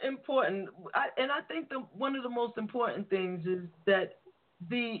are important. And I think one of the most important things is that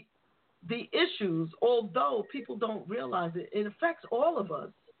the issues, although people don't realize it, it affects all of us.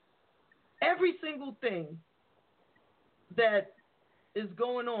 Every single thing that is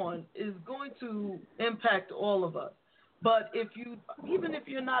going on is going to impact all of us. But even if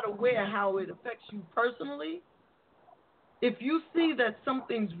you're not aware how it affects you personally, if you see that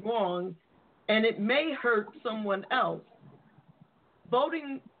something's wrong and it may hurt someone else,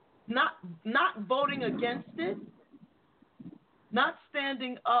 not voting against it, not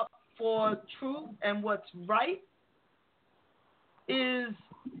standing up for truth and what's right is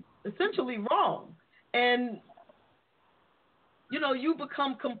essentially wrong. And, you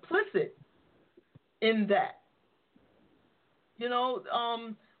become complicit in that.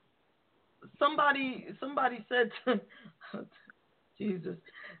 Somebody said, Jesus,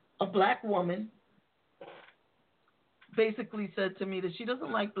 a black woman basically said to me that she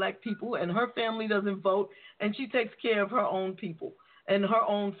doesn't like black people and her family doesn't vote and she takes care of her own people and her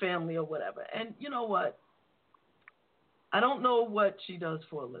own family or whatever. And you know what? I don't know what she does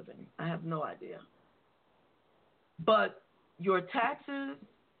for a living. I have no idea. But your taxes,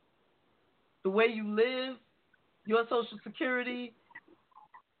 the way you live, your Social Security,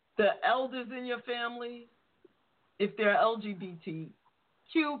 the elders in your family, if there are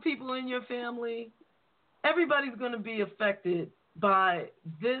LGBTQ people in your family, everybody's going to be affected by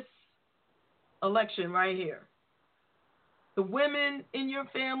this election right here. The women in your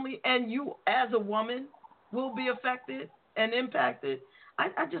family and you as a woman will be affected and impacted.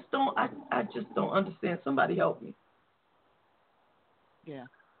 I just don't understand. Somebody help me. Yeah.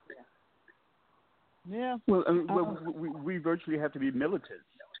 Well, we virtually have to be militant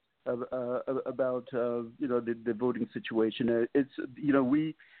about the voting situation. It's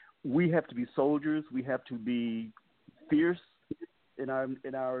we have to be soldiers. We have to be fierce in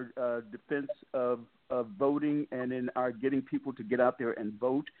our defense of voting and in our getting people to get out there and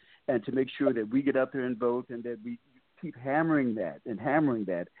vote, and to make sure that we get out there and vote, and that we keep hammering that,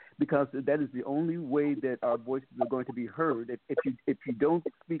 because that is the only way that our voices are going to be heard. If you don't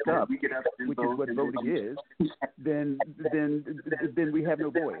speak up, which is what voting is, then we have no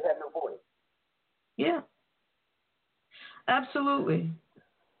voice. Yeah, absolutely.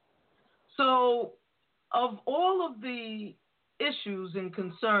 So, of all of the issues and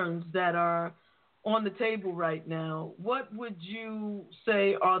concerns that are on the table right now, what would you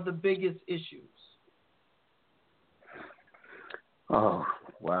say are the biggest issues? Oh,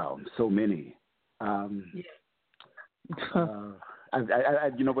 wow, so many. I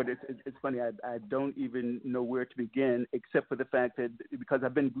you know what? It's funny. I don't even know where to begin, except for the fact that because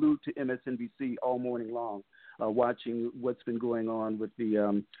I've been glued to MSNBC all morning long, watching what's been going on with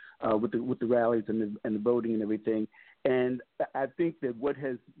the rallies and the voting and everything. And I think that what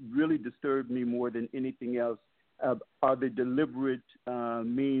has really disturbed me more than anything else are the deliberate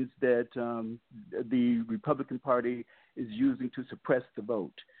means that the Republican Party is using to suppress the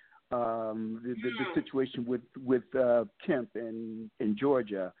vote. The situation with Kemp in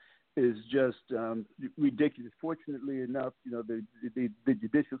Georgia is just ridiculous. Fortunately enough, the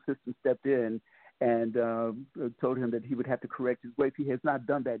judicial system stepped in and told him that he would have to correct his ways. He has not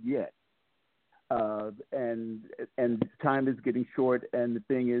done that yet. And time is getting short, and the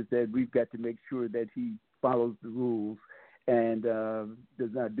thing is that we've got to make sure that he follows the rules and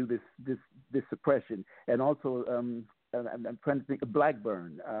does not do this suppression. And also, I'm trying to think of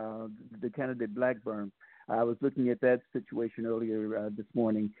Blackburn, the candidate Blackburn. I was looking at that situation earlier this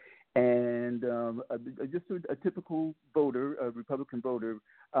morning, and just a typical voter, a Republican voter,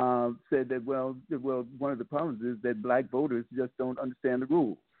 said that well, one of the problems is that black voters just don't understand the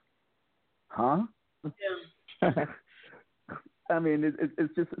rules. Huh? Yeah. I mean,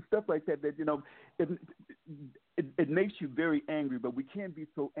 it's just stuff like that it makes you very angry, but we can't be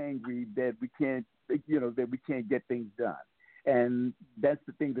so angry that we can't get things done. And that's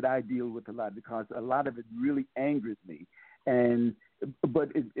the thing that I deal with a lot, because a lot of it really angers me. But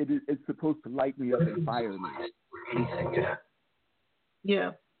it's supposed to light me up and fire me.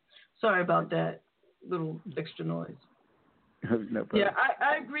 Yeah. Sorry about that little extra noise. No problem. Yeah,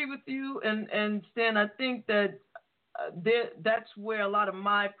 I agree with you. And Stan, I think that that's where a lot of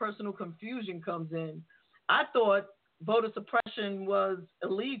my personal confusion comes in. I thought voter suppression was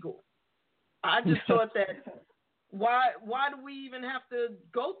illegal. I just thought that why do we even have to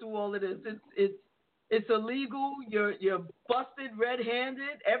go through all of this? It's illegal. You're busted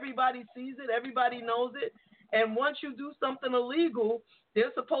red-handed. Everybody sees it. Everybody knows it. And once you do something illegal,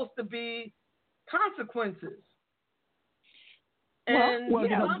 there's supposed to be consequences. And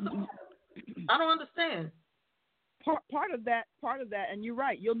I don't understand. Part of that, and you're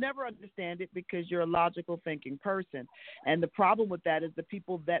right, you'll never understand it because you're a logical thinking person. And the problem with that is the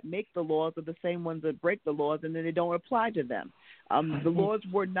people that make the laws are the same ones that break the laws, and then they don't apply to them. The laws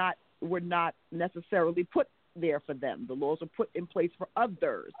were not necessarily put there for them. The laws were put in place for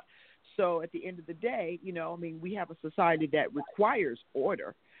others. So at the end of the day, we have a society that requires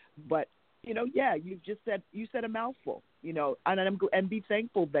order, but you said a mouthful, and be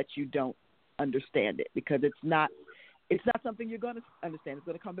thankful that you don't understand it, because it's not something you're going to understand. It's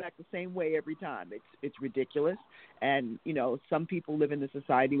going to come back the same way every time. It's ridiculous. And, some people live in the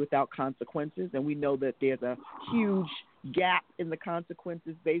society without consequences, and we know that there's a huge gap in the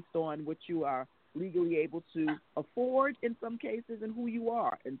consequences based on what you are legally able to afford in some cases and who you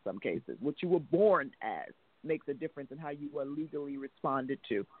are in some cases. What you were born as makes a difference in how you are legally responded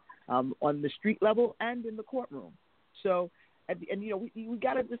to on the street level and in the courtroom. So, we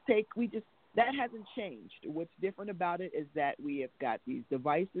got to that hasn't changed. What's different about it is that we have got these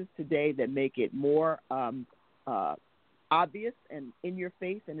devices today that make it more obvious and in your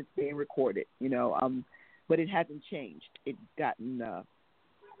face, and it's being recorded, but it hasn't changed. It's gotten,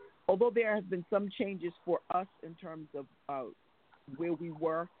 although there have been some changes for us in terms of where we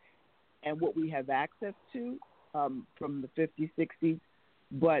were and what we have access to from the 50s, 60s,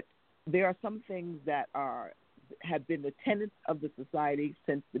 but there are some things that have been the tenets of the society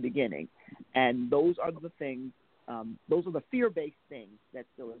since the beginning, and those are the things, those are the fear-based things that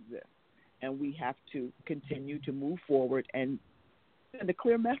still exist, and we have to continue to move forward and send a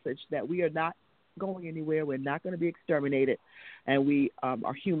clear message that we are not going anywhere, we're not going to be exterminated, and we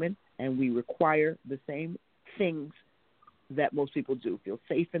are human, and we require the same things that most people do: feel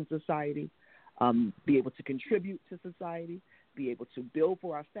safe in society, be able to contribute to society, be able to build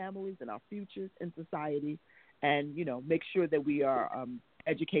for our families and our futures in society, and, make sure that we are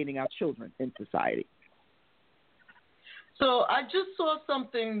educating our children in society. So I just saw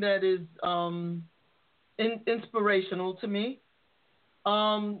something that is inspirational to me.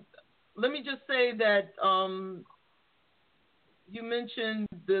 Let me just say that you mentioned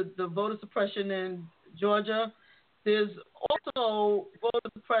the voter suppression in Georgia. There's also voter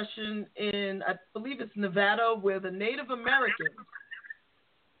suppression in, I believe it's Nevada, where the Native Americans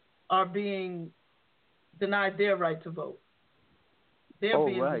are being denied their right to vote.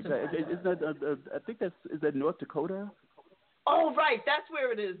 Right. Is that North Dakota? Oh, right. That's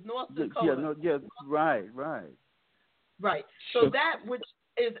where it is, North Dakota. Right. Right. So that, which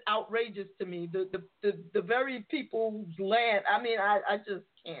is outrageous to me, the very people's land. I mean, I just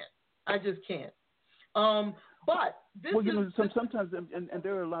can't. But this sometimes, and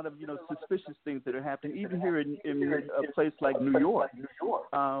there are a lot of suspicious things that are happening, even here in a place like New York,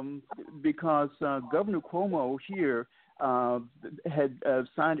 because Governor Cuomo here had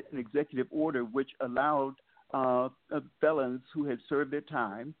signed an executive order which allowed felons who had served their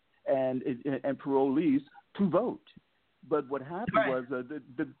time and parolees to vote. But what happened was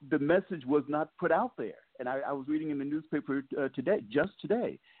the message was not put out there. And I was reading in the newspaper just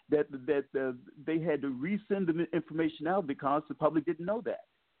today, that they had to resend the information out because the public didn't know that.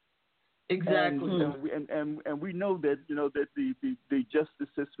 Exactly. And we know that that the justice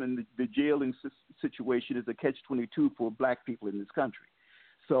system, the jailing situation is a catch-22 for black people in this country.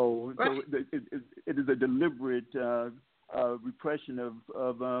 So it is a deliberate repression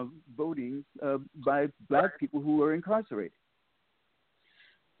of voting by black people who are incarcerated.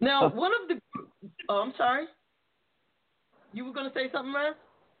 Now, one of the I'm sorry. You were going to say something, Raz?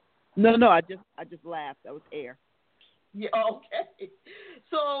 No. I just laughed. That was air. Yeah. Okay.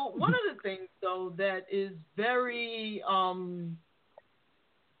 So one of the things, though, that is very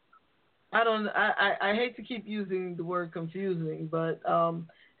I hate to keep using the word confusing, but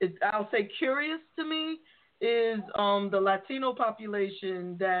I'll say curious to me is the Latino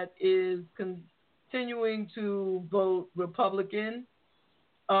population that is continuing to vote Republican,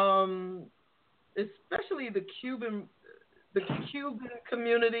 especially the Cuban the Cuban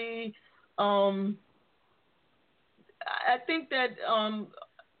community. I think that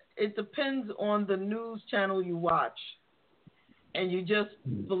it depends on the news channel you watch, and you just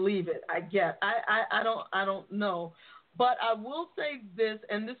believe it. I don't know, but I will say this,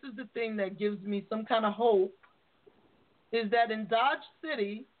 and this is the thing that gives me some kind of hope, is that in Dodge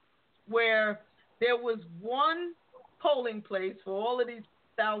City, where there was one polling place for all of these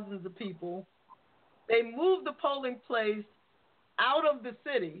thousands of people, they moved the polling place out of the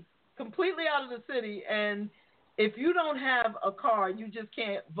city, completely out of the city, and if you don't have a car, you just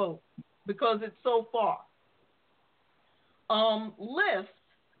can't vote because it's so far. Lyft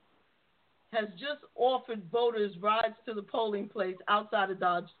has just offered voters rides to the polling place outside of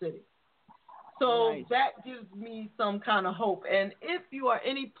Dodge City. So Nice. that gives me some kind of hope. And if you are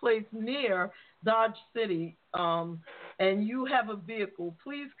any place near Dodge City and you have a vehicle,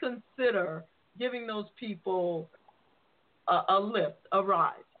 please consider giving those people a lift, a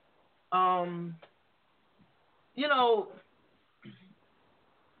ride. You know,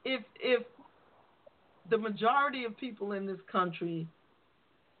 if the majority of people in this country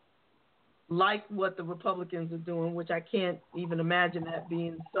like what the Republicans are doing, which I can't even imagine that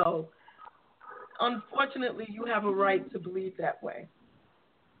being so, unfortunately, you have a right to believe that way.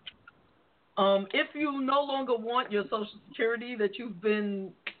 If you no longer want your Social Security that you've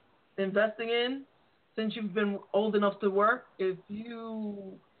been investing in since you've been old enough to work, if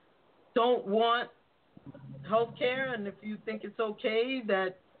you don't want health care, and if you think it's okay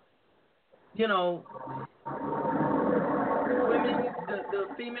that, you know, women, the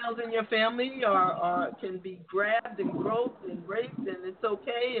females in your family can be grabbed and groped and raped, and it's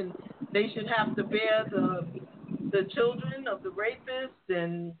okay, and they should have to bear the children of the rapist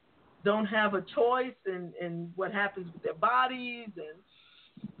and don't have a choice in what happens with their bodies,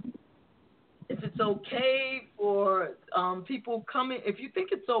 and if it's okay for people coming, if you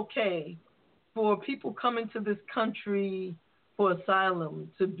think it's okay for people coming to this country for asylum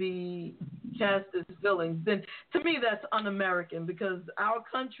to be cast as villains, then to me that's un-American, because our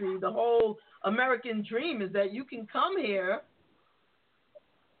country, the whole American dream is that you can come here,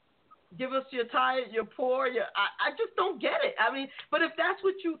 give us your tired, your poor, I just don't get it. I mean, but if that's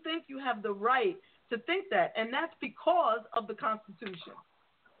what you think, you have the right to think that, and that's because of the Constitution.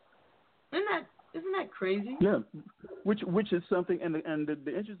 Isn't that crazy? Yeah, which is something, and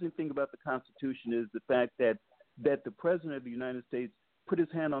the interesting thing about the Constitution is the fact that the President of the United States put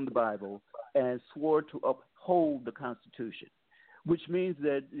his hand on the Bible and swore to uphold the Constitution, which means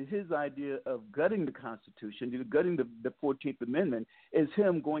that his idea of gutting the Constitution, gutting the 14th Amendment, is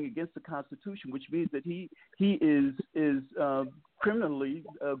him going against the Constitution, which means that he is criminally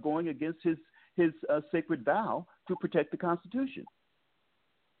going against his sacred vow to protect the Constitution.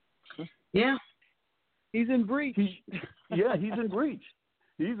 Yeah. He's in breach. He's in breach.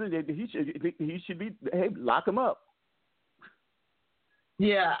 He should be. Hey, lock him up.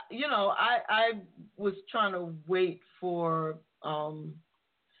 Yeah, you know, I was trying to wait for, and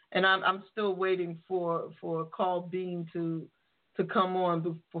I'm still waiting for Carl Bean to come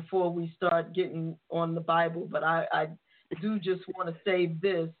on before we start getting on the Bible. But I do just want to say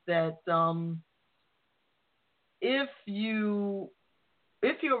this, that if your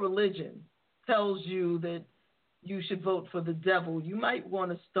religion tells you that you should vote for the devil, you might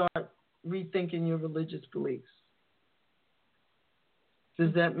want to start rethinking your religious beliefs.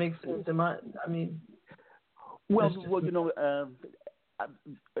 Does that make sense? Well, you know,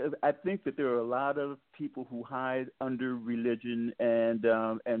 I think that there are a lot of people who hide under religion, and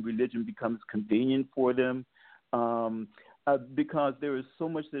religion becomes convenient for them, because there is so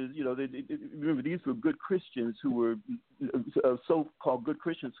much that, you know, remember, these were good Christians who were so-called good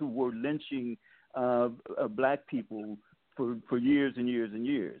Christians who were lynching black people for years and years and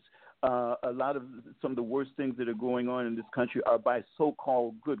years. A lot of some of the worst things that are going on in this country are by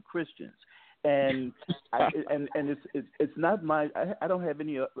so-called good Christians, and it's not my. I don't have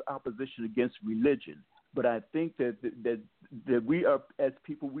any opposition against religion, but I think that we are, as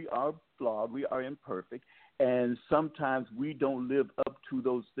people, we are flawed, we are imperfect, and sometimes we don't live up to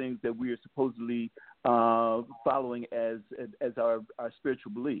those things that we are supposedly following as our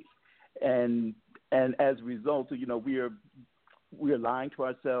spiritual belief, and as a result, you know, we are lying to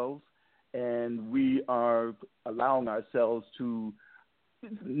ourselves, and we are allowing ourselves to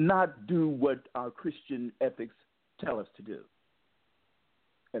not do what our Christian ethics tell us to do.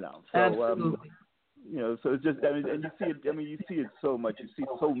 You know, so absolutely. You know, so it's just, and you see it. I mean, you see it so much. You see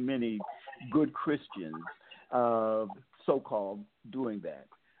so many good Christians, so-called, doing that.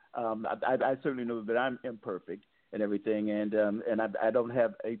 I certainly know that I'm imperfect and everything, and I don't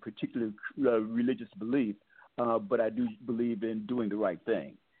have a particular religious belief, but I do believe in doing the right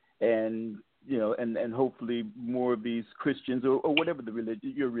thing, and and hopefully more of these Christians or whatever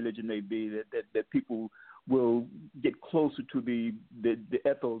your religion may be, that people will get closer to the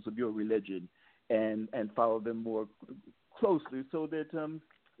ethos of your religion and follow them more closely, so that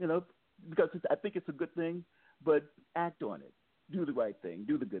because I think it's a good thing, but act on it, do the right thing,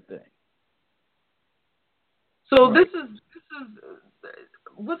 do the good thing. So right. This is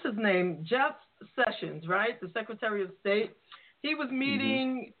what's his name? Jeff Sessions, right? The Secretary of State. He was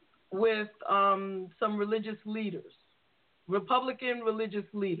meeting with some religious leaders, Republican religious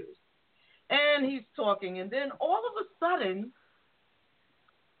leaders. And he's talking, and then all of a sudden,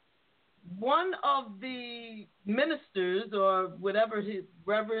 one of the ministers, or whatever, his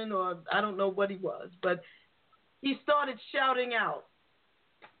reverend, or I don't know what he was, but he started shouting out.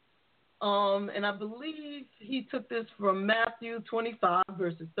 And I believe he took this from Matthew 25,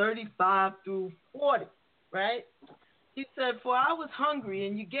 verses 35 through 40, right? He said, "For I was hungry,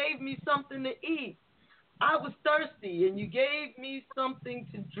 and you gave me something to eat. I was thirsty, and you gave me something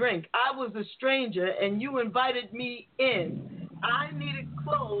to drink. I was a stranger, and you invited me in. I needed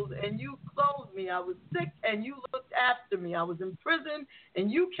clothes, and you clothed me. I was sick, and you looked after me. I was in prison,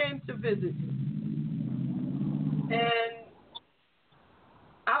 and you came to visit me." And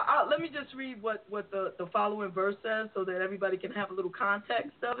let me just read what the following verse says so that everybody can have a little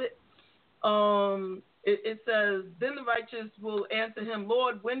context of it. It says, "Then the righteous will answer him,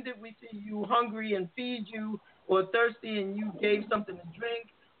 'Lord, when did we see you hungry and feed you, or thirsty and you gave something to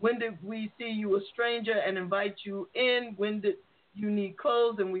drink? When did we see you a stranger and invite you in? When did you need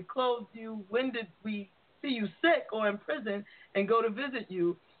clothes and we clothed you? When did we see you sick or in prison and go to visit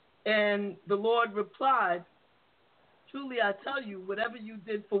you?' And the Lord replied, 'Truly I tell you, whatever you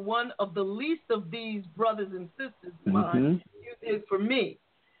did for one of the least of these brothers and sisters of mine, you did for me.'"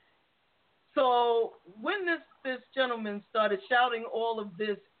 So when this gentleman started shouting all of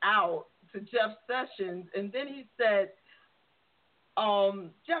this out to Jeff Sessions, and then he said,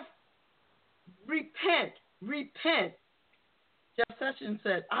 "Jeff, repent. Jeff Sessions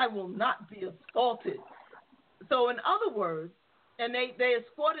said, "I will not be assaulted." So in other words, and they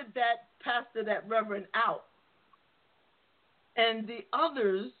escorted that pastor, that reverend, out. And the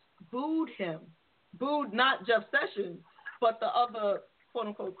others booed him. Booed not Jeff Sessions, but the other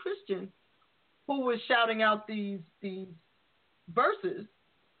quote-unquote Christian who was shouting out these verses.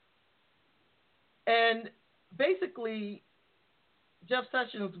 And basically, Jeff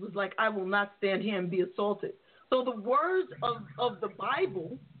Sessions was like, "I will not stand here and be assaulted." So the words of the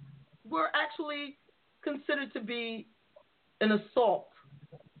Bible were actually considered to be an assault.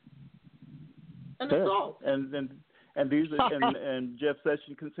 Assault. And Jeff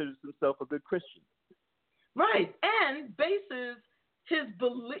Sessions considers himself a good Christian. Right. And bases his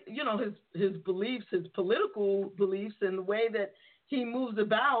beliefs, his political beliefs, and the way that he moves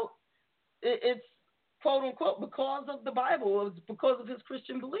about, it's quote unquote because of the Bible. It's because of his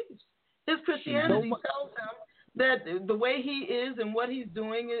Christian beliefs. His Christianity tells him that the way he is and what he's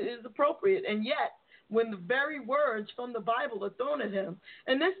doing is appropriate. And yet, when the very words from the Bible are thrown at him,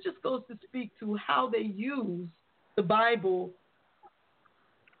 and this just goes to speak to how they use the Bible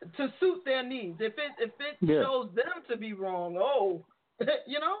to suit their needs. If it shows them to be wrong,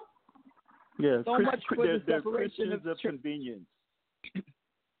 Yeah, so much for the they're separation Christians of convenience.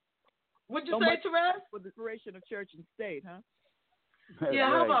 What'd you say, Terez? For the separation of church and state, huh?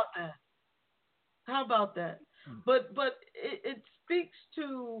 Yeah, right. How about that? But it speaks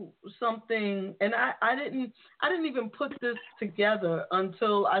to something, and I didn't even put this together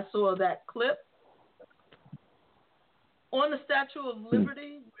until I saw that clip on the Statue of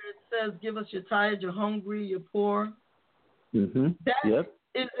Liberty where it says, "Give us you're tired, you're hungry, you're poor." That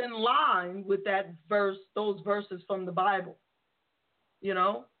is in line with that verse, those verses from the Bible,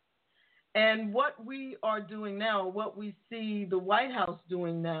 And what we are doing now, what we see the White House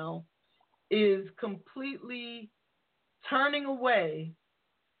doing now, is completely turning away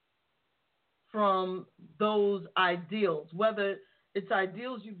from those ideals, whether it's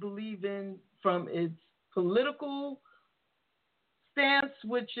ideals you believe in from its political stance,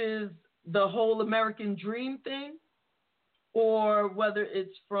 which is the whole American dream thing, or whether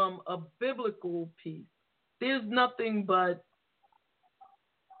it's from a biblical piece. There's nothing but,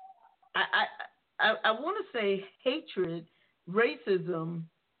 I want to say, hatred, racism,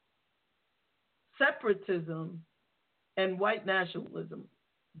 separatism, and white nationalism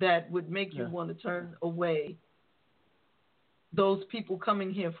that would make you want to turn away those people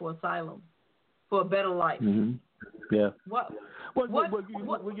coming here for asylum, for a better life. Yeah. What?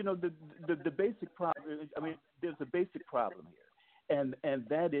 The basic problem. I mean, there's a basic problem here, and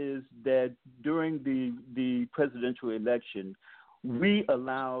that is that during the presidential election, we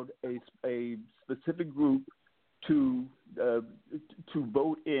allowed a specific group to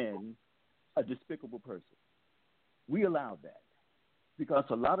vote in a despicable person. We allowed that because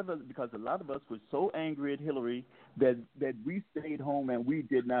a lot of us were so angry at Hillary that we stayed home and we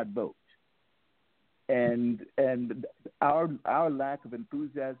did not vote. And our lack of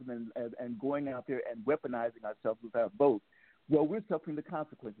enthusiasm and going out there and weaponizing ourselves with our vote, well, we're suffering the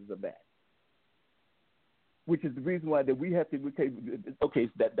consequences of that. Which is the reason why that we have to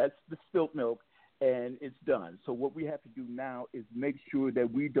that's the spilt milk and it's done. So what we have to do now is make sure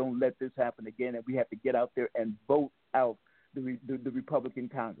that we don't let this happen again, and we have to get out there and vote out the Republican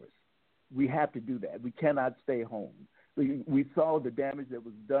Congress. We have to do that. We cannot stay home. We saw the damage that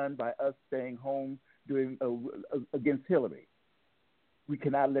was done by us staying home against Hillary. We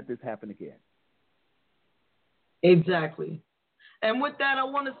cannot let this happen again. Exactly. And with that, I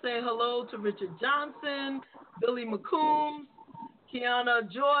want to say hello to Richard Johnson, Billy McCombs, Kiana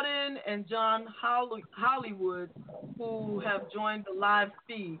Jordan, and John Hollywood, who have joined the live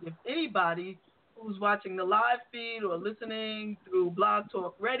feed. If anybody who's watching the live feed or listening through Blog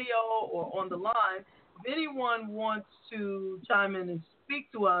Talk Radio or on the line, if anyone wants to chime in and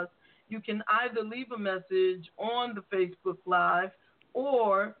speak to us, you can either leave a message on the Facebook Live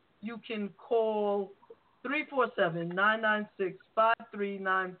or you can call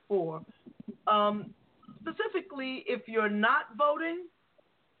 347-996-5394. Specifically, if you're not voting,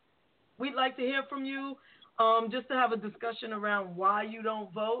 we'd like to hear from you, just to have a discussion around why you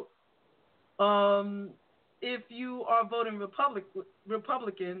don't vote. If you are voting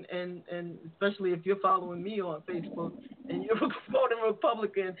Republican, and especially if you're following me on Facebook and you're voting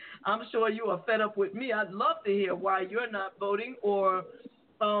Republican, I'm sure you are fed up with me. I'd love to hear why you're not voting or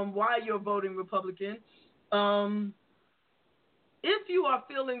why you're voting Republican. If you are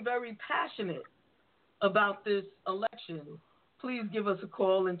feeling very passionate about this election, please give us a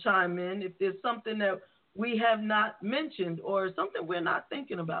call and chime in. If there's something that we have not mentioned or something we're not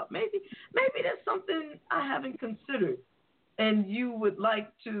thinking about, maybe there's something I haven't considered and you would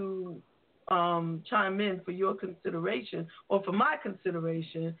like to chime in for your consideration or for my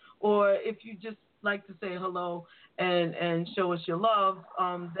consideration, or if you just like to say hello and show us your love,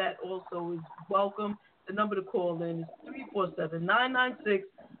 that also is welcome. The number to call in is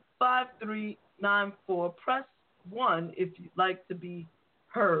 347-996-5394. Press 1 if you'd like to be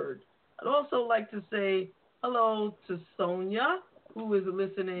heard. I'd also like to say hello to Sonia, who is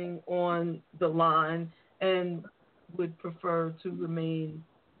listening on the line and would prefer to remain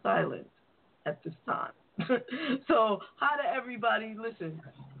silent at this time. So, hi to everybody. Listen,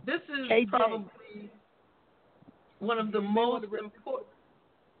 this is probably one of the most important...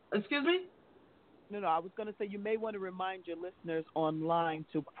 Excuse me? No, I was going to say you may want to remind your listeners online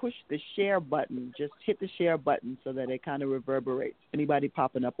to push the share button. Just hit the share button so that it kind of reverberates. Anybody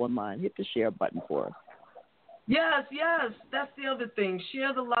popping up online, hit the share button for us. Yes, that's the other thing.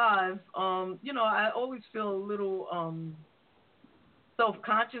 Share the live. I always feel a little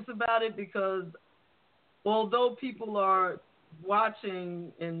self-conscious about it because although people are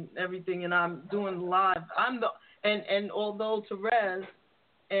watching and everything, and I'm doing live, and although Terez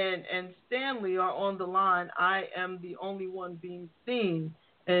and Stanley are on the line, I am the only one being seen,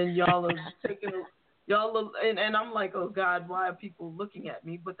 and y'all are and I'm like, oh God, why are people looking at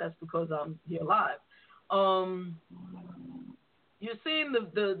me? But that's because I'm here live. You're seeing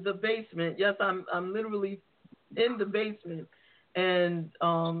the basement. Yes, I'm literally in the basement, and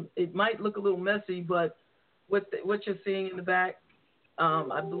it might look a little messy, but what you're seeing in the back,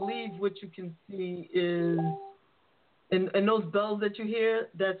 I believe what you can see is. And those bells that you hear,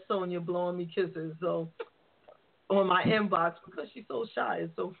 that's Sonia blowing me kisses. So on my inbox because she's so shy.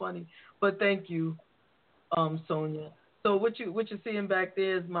 It's so funny. But thank you, Sonia. So what you're seeing back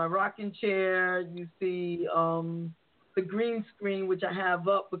there is my rocking chair. You see the green screen, which I have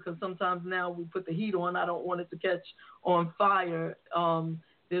up because sometimes now we put the heat on. I don't want it to catch on fire.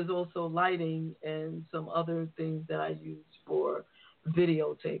 There's also lighting and some other things that I use for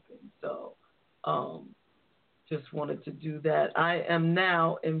videotaping. So just wanted to do that. I am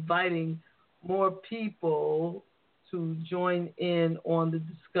now inviting more people to join in on the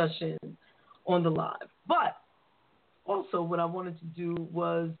discussion on the live. But also what I wanted to do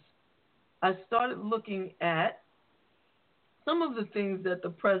was I started looking at some of the things that the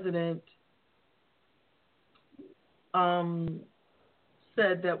president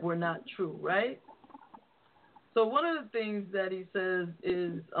said that were not true, right? So one of the things that he says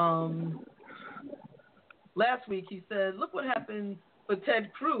is last week he said, look what happened for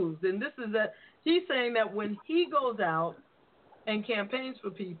Ted Cruz. And this is that he's saying that when he goes out and campaigns for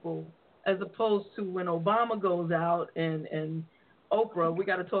people, as opposed to when Obama goes out and Oprah. We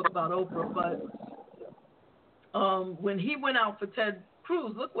got to talk about Oprah, but when he went out for Ted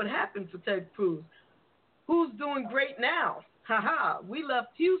Cruz, look what happened for Ted Cruz. Who's doing great now? We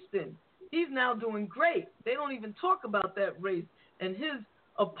left Houston. He's now doing great. They don't even talk about that race, and his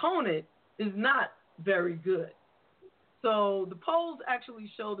opponent is not very good. So the polls actually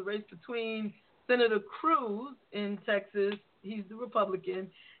show the race between Senator Cruz in Texas, he's the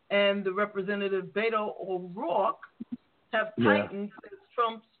Republican, and the Representative Beto O'Rourke have tightened since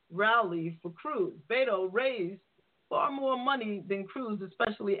Trump's rally for Cruz. Beto raised far more money than Cruz,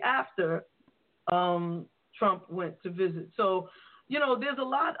 especially after Trump went to visit. So, there's a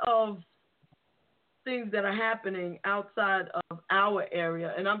lot of things that are happening outside of our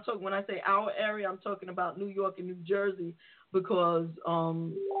area. And when I say our area, I'm talking about New York and New Jersey, because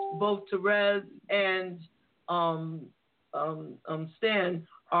both Terez and Stan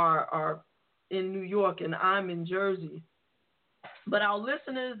are in New York and I'm in Jersey. But our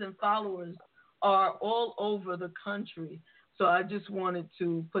listeners and followers are all over the country. So I just wanted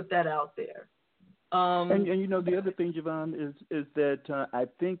to put that out there. And the other thing, JaVonne, is that I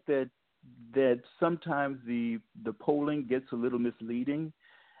think that sometimes the polling gets a little misleading,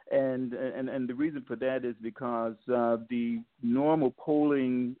 and the reason for that is because the normal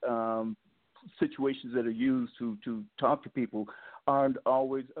polling situations that are used to talk to people aren't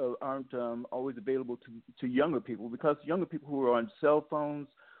always available to younger people, because younger people who are on cell phones,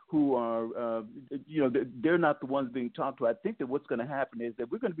 who are they're not the ones being talked to. I think that what's going to happen is that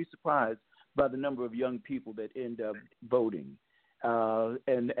we're going to be surprised by the number of young people that end up voting.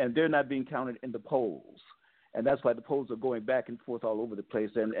 And they're not being counted in the polls, and that's why the polls are going back and forth all over the place,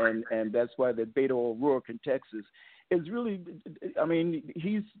 and that's why the Beto O'Rourke in Texas is really,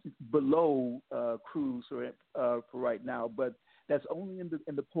 he's below Cruz for right now, but that's only in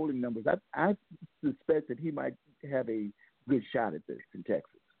the polling numbers. I suspect that he might have a good shot at this in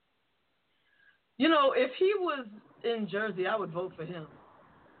Texas. If he was in Jersey, I would vote for him.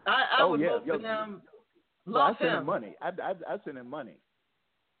 I would vote for him. Love him. I send him money.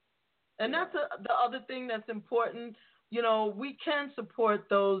 And that's the other thing that's important. We can support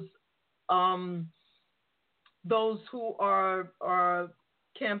those who are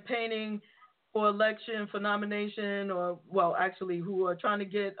campaigning for election, for nomination, who are trying to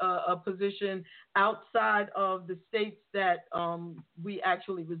get a position outside of the states that we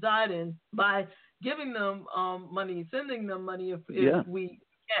actually reside in, by giving them money, sending them money if we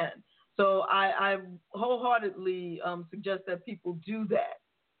can. So I wholeheartedly suggest that people do that.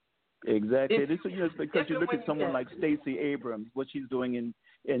 Exactly. It's because you look at someone like Stacey Abrams, what she's doing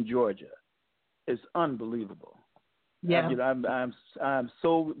in Georgia, it's unbelievable. Yeah. I'm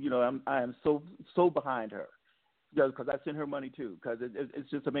so behind her, because I send her money too. Because it's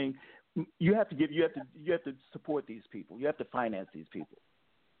just, you have to support these people. You have to finance these people.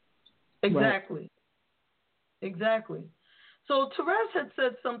 Exactly. Right. Exactly. So Terez had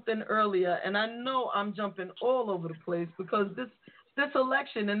said something earlier, and I know I'm jumping all over the place because this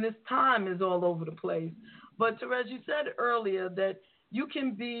election and this time is all over the place. But Terez, you said earlier that you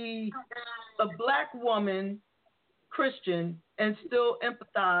can be a black woman, Christian, and still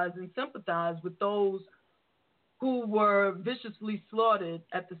empathize and sympathize with those who were viciously slaughtered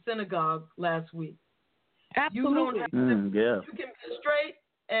at the synagogue last week. Absolutely. You don't have to, you can be straight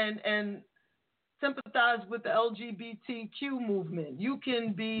and sympathize with the LGBTQ movement. You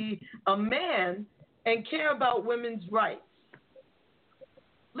can be a man and care about women's rights.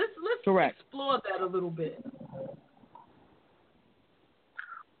 Let's explore that a little bit.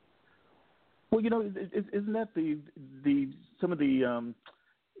 Well, isn't that some of the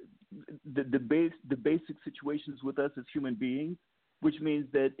basic situations with us as human beings, which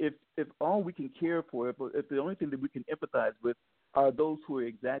means that if all we can care for, if the only thing that we can empathize with are those who are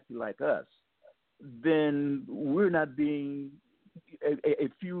exactly like us, then we're not being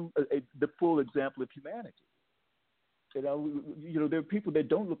the full example of humanity. There are people that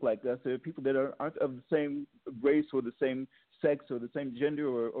don't look like us. There are people that aren't of the same race or the same sex or the same gender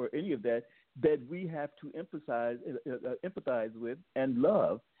or any of that we have to empathize with and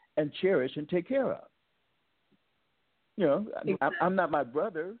love and cherish and take care of. Exactly. I'm not my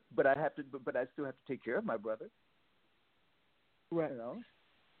brother, but I still have to take care of my brother. Right.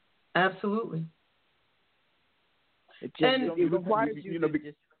 Absolutely. It requires you to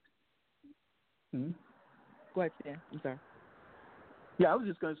just. Hmm? Go ahead, Stan. I'm sorry. Yeah, I was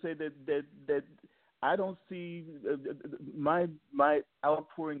just going to say that I don't see my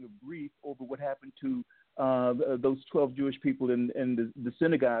outpouring of grief over what happened to those 12 Jewish people in the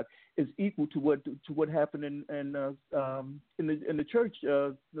synagogue is equal to what happened in the church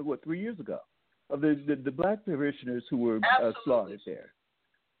 3 years ago of the black parishioners who were slaughtered there.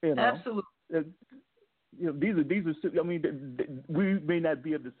 Absolutely. These are. I mean, we may not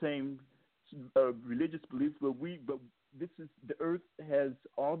be of the same religious beliefs, but this is the earth has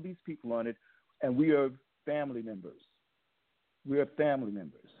all these people on it, and we are family members. We are family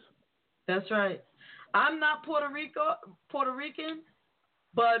members. That's right. I'm not Puerto Rican,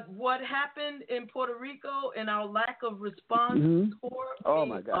 but what happened in Puerto Rico and our lack of response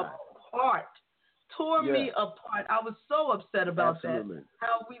tore me apart. I was so upset about that.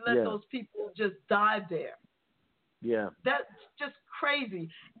 How we let those people just die there. Yeah. That's just crazy.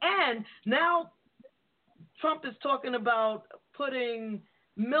 And now Trump is talking about putting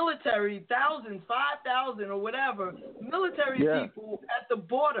military, 1,000, 5,000 or whatever, military people at the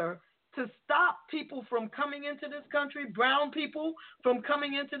border to stop people from coming into this country, brown people from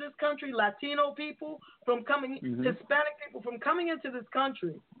coming into this country, Latino people from coming, Hispanic people from coming into this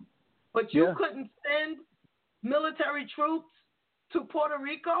country. But you couldn't send military troops to Puerto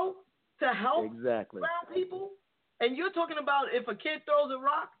Rico to help brown people? And you're talking about if a kid throws a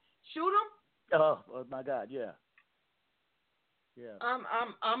rock, shoot him? Oh my God, yeah. Yeah.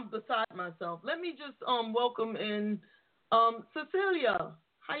 I'm beside myself. Let me just welcome in Cecilia.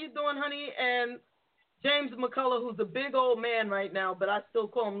 How you doing, honey? And James McCullough, who's a big old man right now, but I still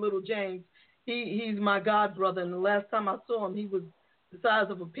call him Little James. He's my god brother, and the last time I saw him, he was the size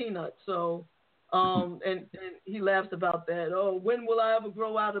of a peanut. So, and he laughs about that. Oh, when will I ever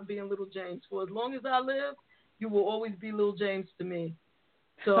grow out of being Little James? For as long as I live, you will always be Little James to me.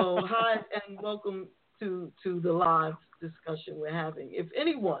 So, hi and welcome to the live discussion we're having. If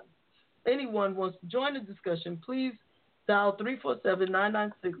anyone wants to join the discussion, please dial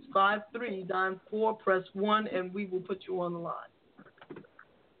 347-996-5394, press 1, and we will put you on the line.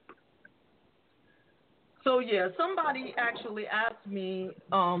 So, somebody actually asked me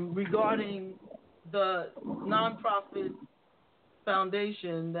regarding the nonprofit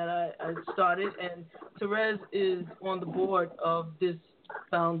foundation that I started, and Terez is on the board of this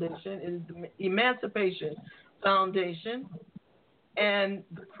foundation. It is the Emancipation Foundation, and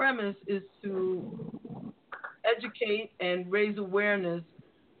the premise is to educate and raise awareness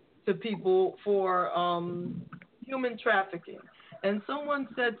to people for human trafficking. And someone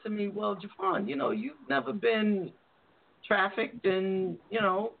said to me, well, JaVonne, you've never been trafficked, and,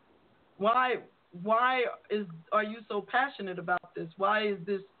 why are you so passionate about this? Why is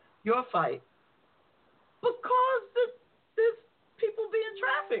this your fight? Because there's people being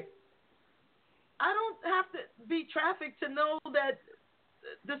trafficked. I don't have to be trafficked to know that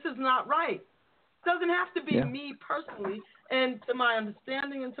this is not right. It doesn't have to be me personally, and to my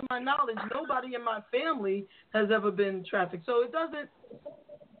understanding and to my knowledge, nobody in my family has ever been trafficked. So it doesn't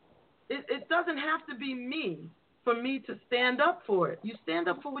have to be me for me to stand up for it. You stand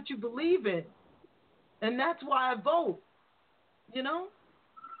up for what you believe in, and that's why I vote.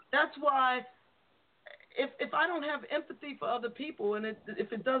 That's why if I don't have empathy for other people, and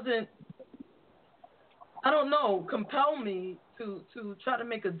if it doesn't, I don't know, compel me to try to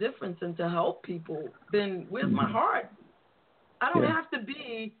make a difference and to help people, then where's my heart? I don't have to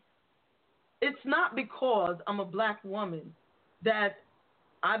be, it's not because I'm a black woman that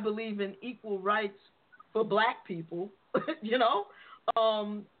I believe in equal rights for black people, I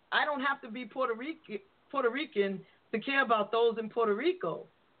don't have to be Puerto Rican to care about those in Puerto Rico,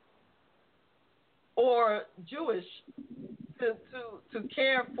 or Jewish to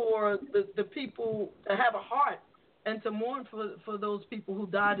care for the people, to have a heart and to mourn for those people who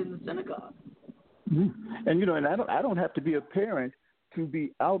died in the synagogue. And and I don't have to be a parent to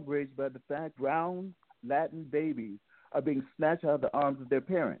be outraged by the fact brown Latin babies are being snatched out of the arms of their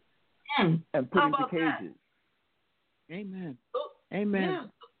parents and put into cages. That? Amen. Amen. Yeah.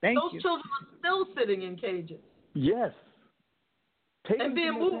 Thank you. Those children are still sitting in cages. Yes. And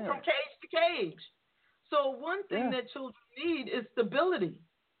being moved from cage to cage. So one thing that children need is stability.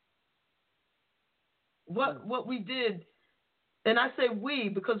 What we did, and I say we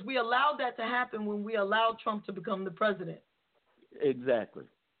because we allowed that to happen when we allowed Trump to become the president. Exactly.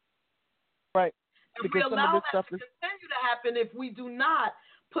 Right. And we allow that to continue to happen if we do not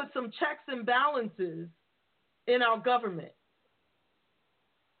put some checks and balances in our government.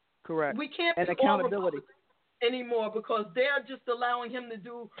 Correct. We can't and be accountability anymore because they're just allowing him to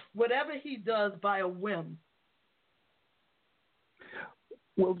do whatever he does by a whim.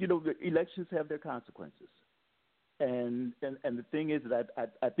 Well, the elections have their consequences. And the thing is that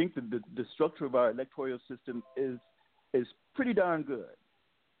I think that the structure of our electoral system is pretty darn good.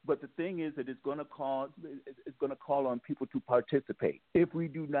 But the thing is that it's going to call on people to participate. If we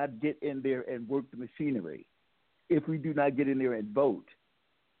do not get in there and work the machinery, if we do not get in there and vote,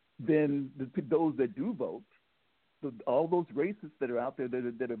 then those that do vote, all those racists that are out there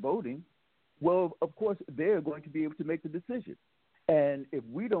that are voting, well, of course, they're going to be able to make the decision. And if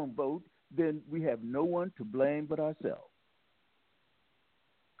we don't vote, then we have no one to blame but ourselves.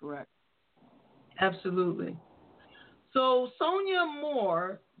 Correct. Absolutely. So Sonia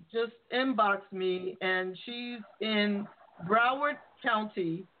Moore just inboxed me, and she's in Broward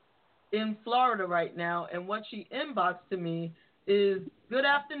County in Florida right now. And what she inboxed to me is, good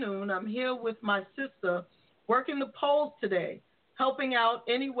afternoon. I'm here with my sister working the polls today, helping out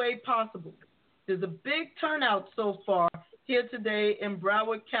any way possible. There's a big turnout so far here today in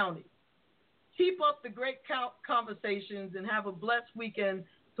Broward County. Keep up the great conversations and have a blessed weekend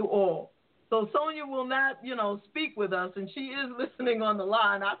to all. So Sonia will not, speak with us, and she is listening on the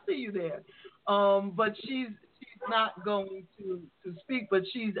line. I see you there. But she's not going to speak, but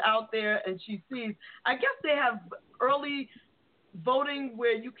she's out there and she sees. I guess they have early voting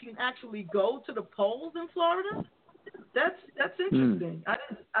where you can actually go to the polls in Florida. That's interesting. I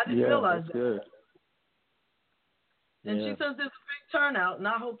didn't realize that. Good. And she says there's a big turnout, and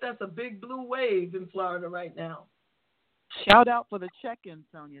I hope that's a big blue wave in Florida right now. Shout out for the check-in,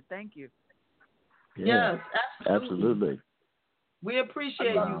 Sonia. Thank you. Yes, absolutely. We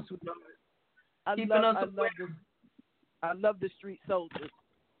appreciate you, sweetheart. I love the street soldiers.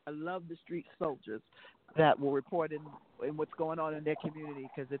 I love the street soldiers that will report in what's going on in their community,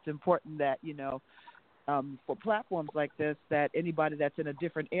 because it's important that, for platforms like this, that anybody that's in a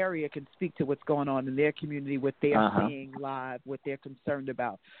different area can speak to what's going on in their community, what they're seeing live, what they're concerned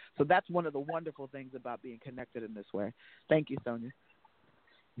about. So that's one of the wonderful things about being connected in this way. Thank you, Sonia.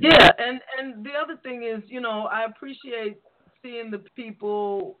 Yeah, and the other thing is, I appreciate seeing the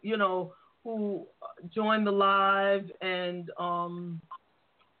people, who join the live and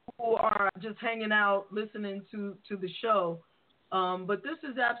who are just hanging out, listening to the show. But this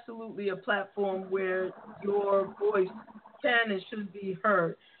is absolutely a platform where your voice can and should be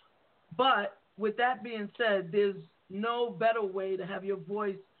heard. But with that being said, there's no better way to have your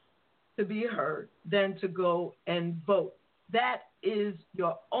voice to be heard than to go and vote. That is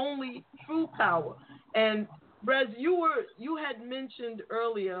your only true power. And Brez, you had mentioned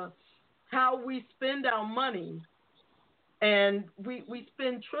earlier how we spend our money, and we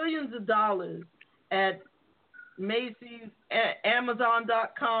spend trillions of dollars at Macy's,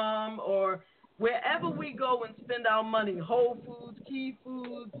 Amazon.com, or wherever we go and spend our money, Whole Foods, Key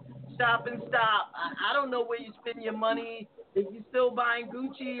Foods, Stop and Stop. I don't know where you spend your money, if you're still buying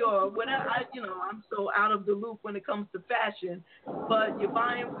Gucci or whatever. I'm so out of the loop when it comes to fashion, but you're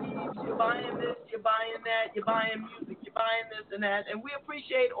buying weaves, you're buying this, you're buying that, you're buying music, you're buying this and that, and we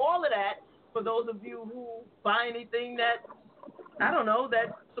appreciate all of that for those of you who buy anything that,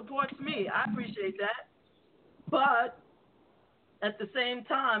 that supports me. I appreciate that. But at the same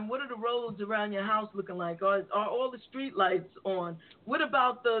time, what are the roads around your house looking like? Are all the street lights on? What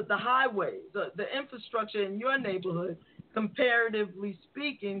about the highways, the infrastructure in your neighborhood, comparatively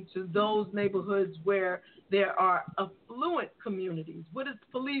speaking to those neighborhoods where there are affluent communities? What does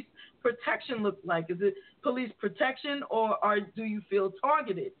police protection look like? Is it police protection, or do you feel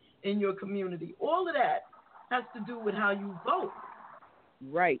targeted in your community? All of that has to do with how you vote.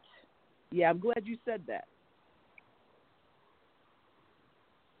 Right. Yeah, I'm glad you said that.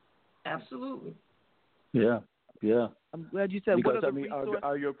 Absolutely. Yeah. I'm glad you said. Because what are the resources?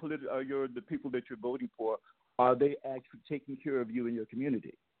 Are the people that you're voting for, are they actually taking care of you in your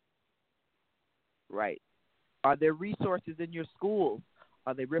community? Right. Are there resources in your schools?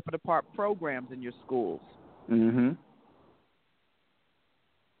 Are they ripping apart programs in your schools? Mm-hmm.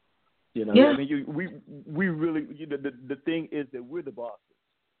 Yeah. I mean, we really, the thing is that we're the bosses.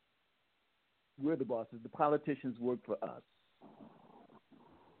 We're the bosses. The politicians work for us.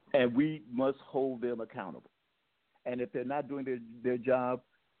 And we must hold them accountable. And if they're not doing their job,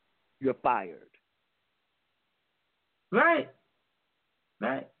 you're fired. Right.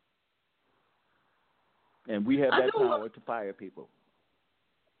 And we have that power to fire people.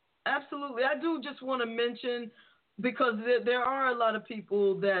 Absolutely. I do just want to mention, because there are a lot of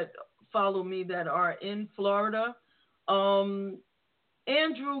people that follow me that are in Florida. Andrew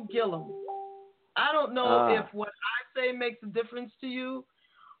Gillum. I don't know if what I say makes a difference to you,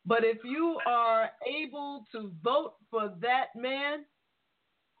 but if you are able to vote for that man,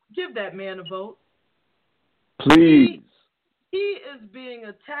 give that man a vote. Please. He is being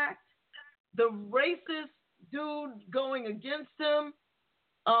attacked. The racist dude going against him.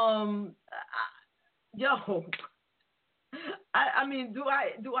 I mean, do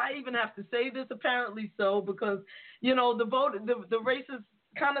I even have to say this? Apparently so, because the race is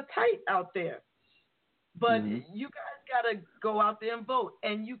kind of tight out there. But you guys got to go out there and vote,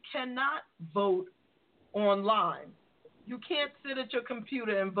 and you cannot vote online. You can't sit at your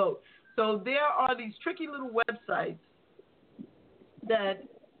computer and vote. So there are these tricky little websites that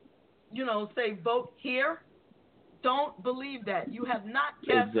say vote here. Don't believe that. You have not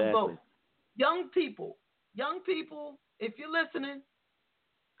cast a vote. Young people, if you're listening,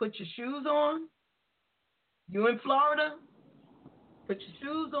 put your shoes on. You in Florida, put your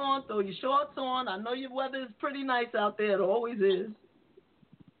shoes on, throw your shorts on. I know your weather is pretty nice out there. It always is.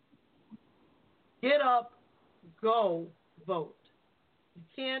 Get up, go vote.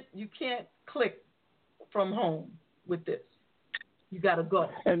 You can't click from home with this. You got to go.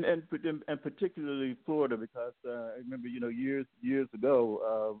 And particularly Florida, because I remember, years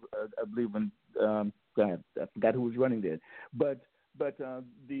ago, I believe when I forgot who was running there, but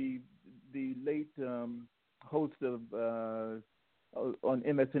the late host of on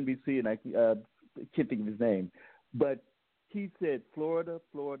MSNBC, and I can't think of his name, but he said Florida,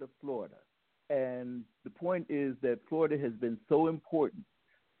 Florida, Florida, and the point is that Florida has been so important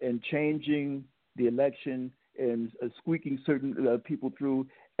in changing the election and squeaking certain people through.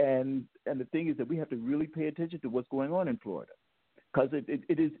 And the thing is that we have to really pay attention to what's going on in Florida, because it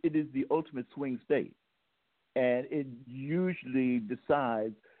is the ultimate swing state, and it usually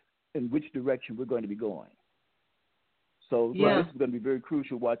decides in which direction we're going to be going. So this is going to be very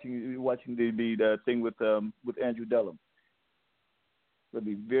crucial. Watching the thing with Andrew Dillon. It'll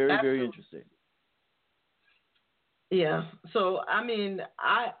be very very interesting. Yeah. So I mean,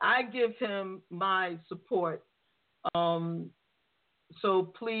 I give him my support.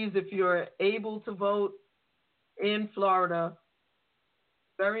 So please, if you're able to vote in Florida,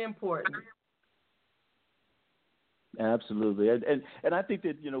 very important. Absolutely, and I think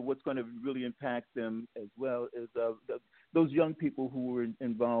that what's going to really impact them as well is those young people who were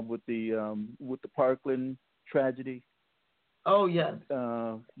involved with the Parkland tragedy. Oh yes.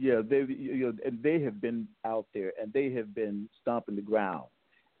 They have been out there and they have been stomping the ground,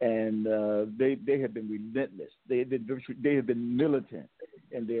 and they have been relentless. They have been militant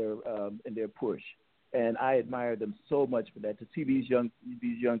in their push, and I admire them so much for that. To see these young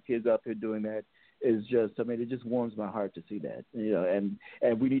kids out there doing that is just, it just warms my heart to see that. And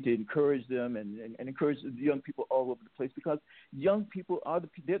we need to encourage them and encourage the young people all over the place, because young people are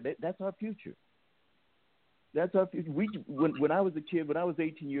that's our future. That's our future. When I was a kid, when I was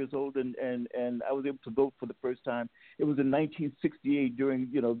 18 years old, and I was able to vote for the first time, it was in 1968 during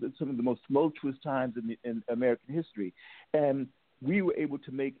some of the most tumultuous times in American history, and we were able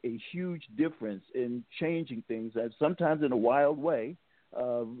to make a huge difference in changing things, sometimes in a wild way.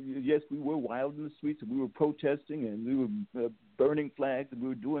 Yes, we were wild in the streets, and we were protesting, and we were burning flags, and we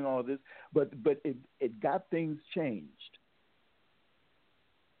were doing all this, but it got things changed.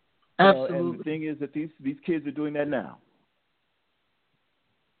 Absolutely. And the thing is that these kids are doing that now.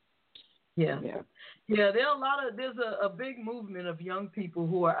 Yeah. There are there's a big movement of young people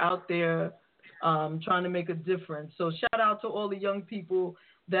who are out there trying to make a difference. So shout out to all the young people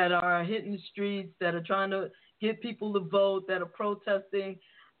that are hitting the streets, that are trying to get people to vote, that are protesting.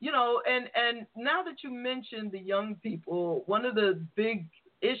 And now that you mentioned the young people, one of the big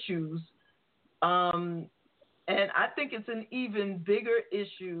issues, and I think it's an even bigger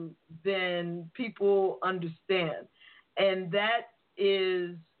issue than people understand, and that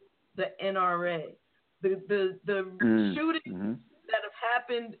is the NRA. The shootings that have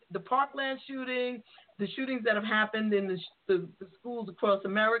happened, the Parkland shooting, the shootings that have happened in the schools across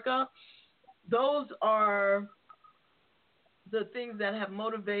America, those are the things that have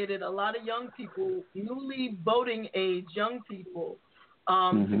motivated a lot of young people, newly voting age young people,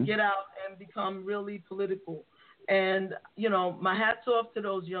 to get out and become really political. And, my hat's off to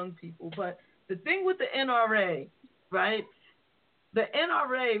those young people. But the thing with the NRA, right, the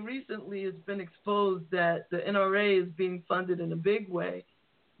NRA recently has been exposed that the NRA is being funded in a big way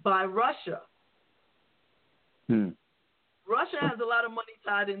by Russia. Russia has a lot of money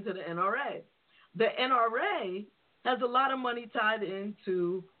tied into the NRA. The NRA has a lot of money tied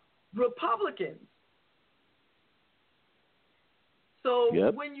into Republicans. So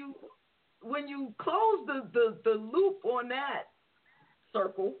when you close the loop on that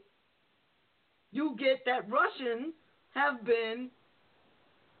circle, you get that Russians have been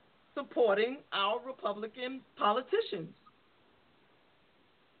supporting our Republican politicians.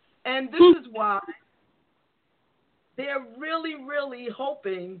 And this is why they're really, really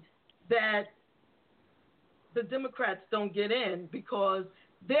hoping that the Democrats don't get in, because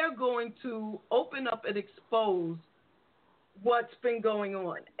they're going to open up and expose what's been going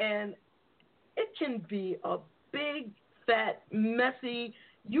on. And it can be a big, fat, messy,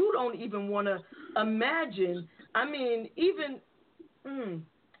 you don't even want to imagine. I mean, even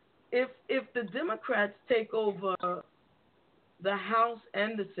if the Democrats take over the House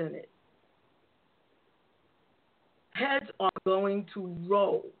and the Senate, heads are going to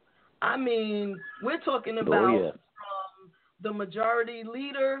roll. I mean, we're talking about from the majority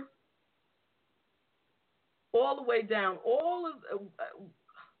leader all the way down.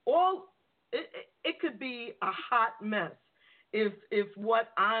 It could be a hot mess if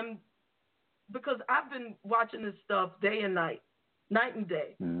because I've been watching this stuff day and night and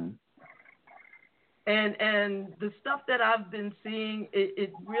day. Mm-hmm. And the stuff that I've been seeing,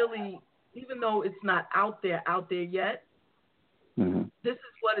 it really, even though it's not out there yet, this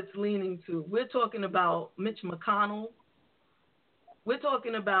is what it's leaning to. We're talking about Mitch McConnell. We're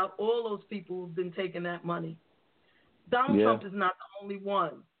talking about all those people who've been taking that money. Donald Trump is not the only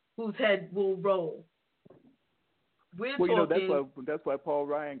one whose head will roll. That's why Paul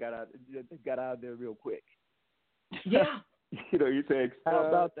Ryan got out of there real quick. Yeah. You say how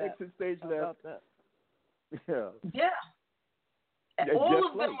about that? Exit stage how left. About that? Yeah. Yeah. All Jeff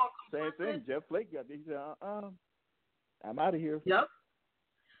of them Flake, are same thing. Jeff Flake got. He said, I'm out of here. Yep.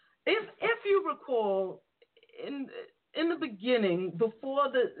 If you recall, in the beginning, before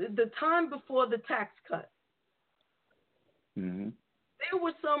the time before the tax cut, there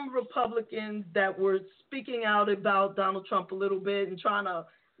were some Republicans that were speaking out about Donald Trump a little bit and trying to,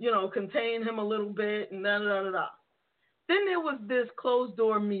 contain him a little bit and da-da-da-da-da. Then there was this closed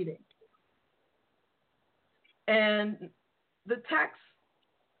door meeting. And the tax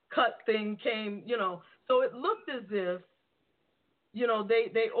cut thing came, so it looked as if,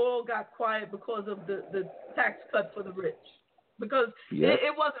 they all got quiet because of the tax cut for the rich. Because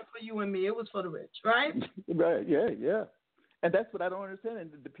it wasn't for you and me, it was for the rich, right? Right, yeah. And that's what I don't understand.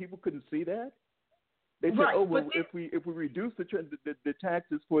 And the people couldn't see that. They said, if we reduce the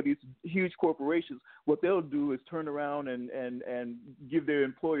taxes for these huge corporations, what they'll do is turn around and give their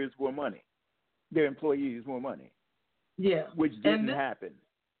employers more money, their employees more money. Yeah, which didn't happen.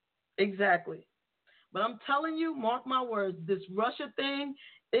 Exactly. But I'm telling you, mark my words, this Russia thing,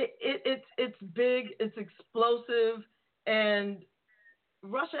 it's big, it's explosive, and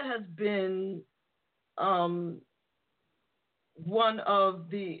Russia has been one of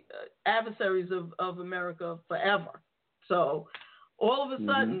the adversaries of America forever. So all of a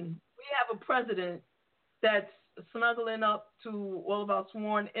sudden, we have a president that's snuggling up to all of our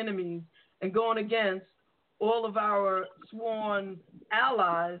sworn enemies and going against all of our sworn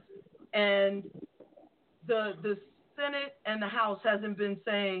allies, and the Senate and the House hasn't been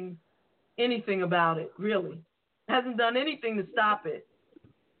saying anything about it, really. Hasn't done anything to stop it.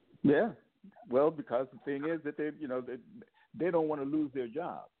 Yeah. Well, because the thing is that they don't want to lose their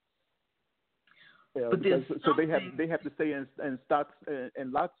job. So they have to stay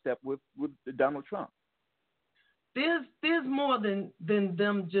in lockstep with Donald Trump. There's more than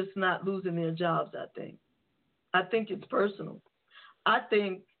them just not losing their jobs, I think it's personal. I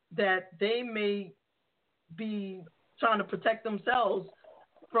think that they may be trying to protect themselves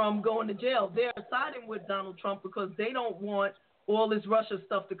from going to jail. They're siding with Donald Trump because they don't want all this Russia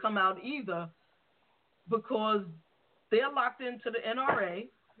stuff to come out either, because they're locked into the NRA,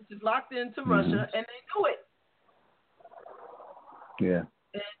 which is locked into Russia, and they know it. Yeah.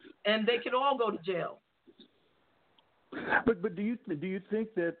 And they could all go to jail. But do you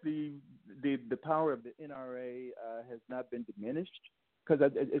think that the power of the NRA has not been diminished?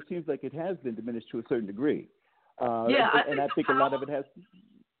 Because it seems like it has been diminished to a certain degree. I think a lot of it has.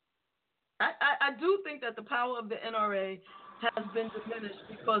 I do think that the power of the NRA has been diminished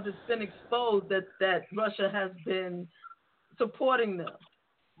because it's been exposed that Russia has been supporting them.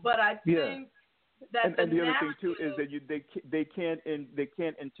 But I think that and the other thing too is that they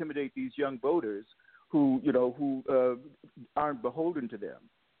can't intimidate these young voters who aren't beholden to them.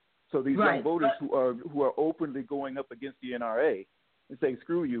 So these young voters who are openly going up against the NRA and saying,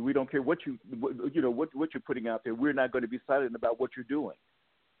 "Screw you! We don't care what you're putting out there. We're not going to be silent about what you're doing."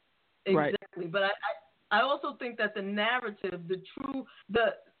 Exactly, but I also think that the narrative,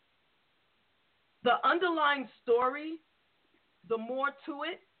 the underlying story, the more to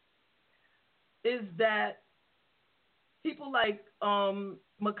it is that people like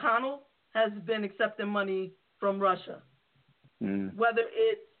McConnell has been accepting money from Russia, whether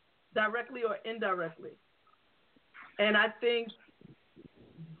it's directly or indirectly. And I think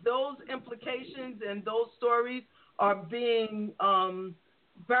those implications and those stories are being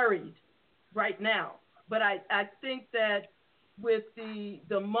buried right now. But I think that with the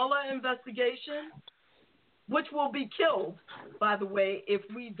Mueller investigation, which will be killed, by the way, if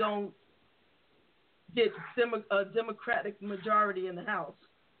we don't get a Democratic majority in the House.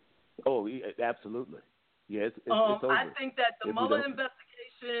 Oh, absolutely. Yeah, it's over. I think that the Mueller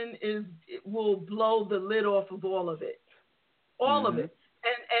investigation will blow the lid off of all of it. All of it.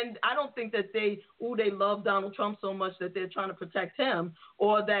 And I don't think that they love Donald Trump so much that they're trying to protect him,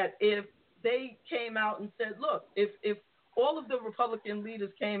 or that if they came out and said, look, if all of the Republican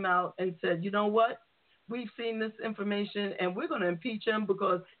leaders came out and said, you know what, we've seen this information and we're going to impeach him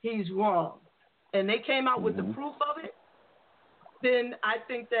because he's wrong, and they came out with the proof of it, then I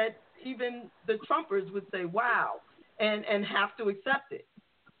think that even the Trumpers would say, wow, and have to accept it.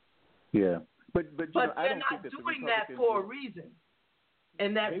 Yeah. But they're not doing that for a reason.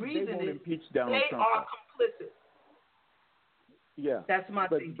 And that reason is they are complicit. Yeah, that's my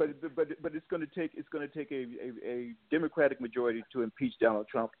thinking. But it's going to take a Democratic majority to impeach Donald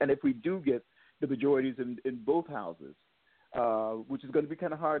Trump, and if we do get the majorities in both houses, which is going to be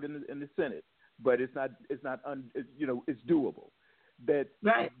kind of hard in the Senate, but it's doable. That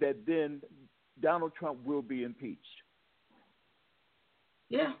then Donald Trump will be impeached.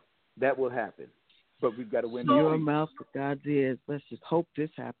 Yeah, that will happen. But we've got to win. Your mouth to God's ears. Let's just hope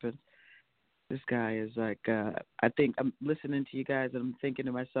this happens. This guy is like, I think I'm listening to you guys and I'm thinking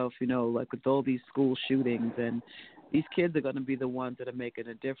to myself, like with all these school shootings, and these kids are going to be the ones that are making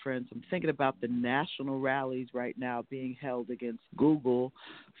a difference. I'm thinking about the national rallies right now being held against Google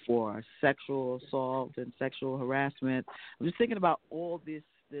for sexual assault and sexual harassment. I'm just thinking about all the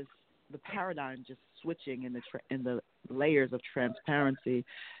paradigm just switching in the layers of transparency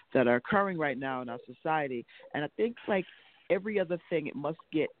that are occurring right now in our society. And I think like every other thing, it must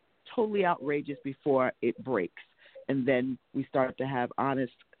get totally outrageous before it breaks. And then we start to have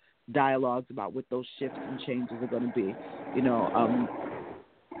honest dialogues about what those shifts and changes are going to be,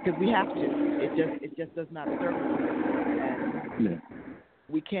 because we have to. It just does not serve us. And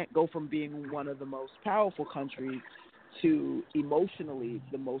we can't go from being one of the most powerful countries to emotionally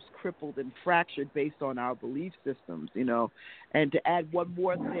the most crippled and fractured based on our belief systems, And to add one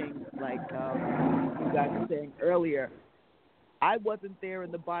more thing, like you guys were saying earlier, I wasn't there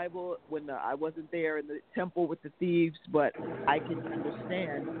in the Bible I wasn't there in the temple with the thieves, but I can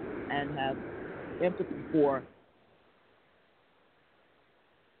understand and have empathy for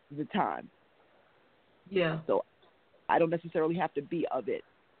the time. Yeah. So I don't necessarily have to be of it,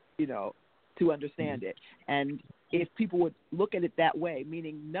 to understand it. And if people would look at it that way,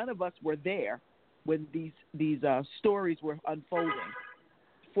 meaning none of us were there when these stories were unfolding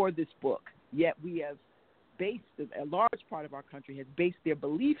for this book, yet we have based, a large part of our country has based their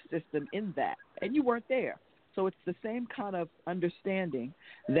belief system in that, and you weren't there. So it's the same kind of understanding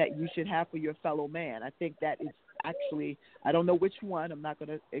that you should have for your fellow man. I think that is actually, I don't know which one. I'm not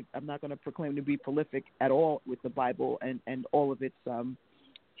gonna proclaim to be prolific at all with the Bible and all of its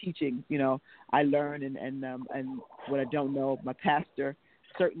teachings. I learn and what I don't know. My pastor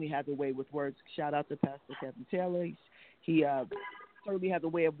certainly has a way with words. Shout out to Pastor Kevin Taylor. He certainly has a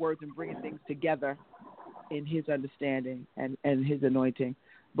way of words and bringing things together in his understanding and his anointing.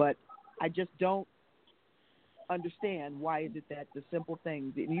 But I just don't understand why is it that the simple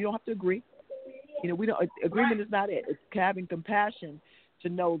things, you don't have to agree. We don't. Agreement is not it. It's having compassion to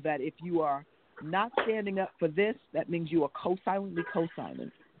know that if you are not standing up for this, that means you are silently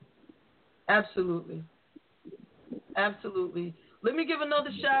co-signing. Absolutely. Absolutely. Let me give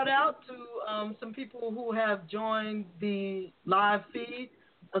another shout out to some people who have joined the live feed.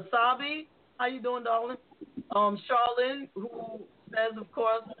 Asabi, how you doing, darling? Charlene, who says, of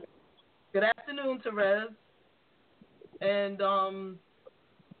course, good afternoon, Terez. And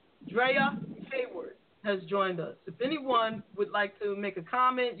Drea Hayward has joined us. If anyone would like to make a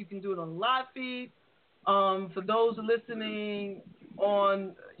comment, you can do it on the live feed. For those listening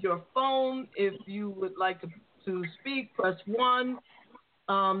on your phone, if you would like to speak, press 1.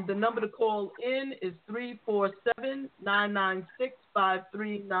 The number to call in is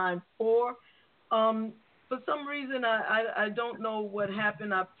 347-996-5394. For some reason, I don't know what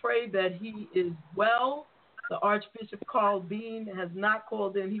happened. I pray that he is well. The Archbishop Carl Bean has not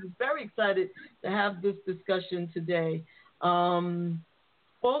called in. He was very excited to have this discussion today.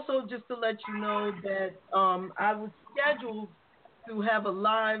 Also, just to let you know that I was scheduled to have a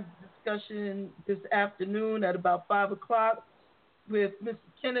live discussion this afternoon at about 5 o'clock with Mr.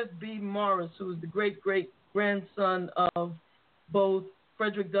 Kenneth B. Morris, who is the great-great-grandson of both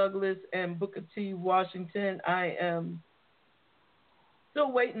Frederick Douglass and Booker T. Washington. I am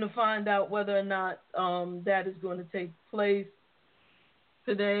still waiting to find out whether or not that is going to take place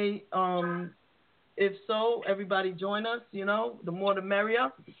today. If so, everybody join us, the more the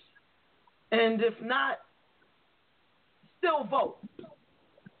merrier. And if not, still vote.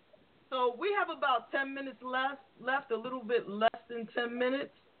 So we have about 10 minutes left, a little bit less than 10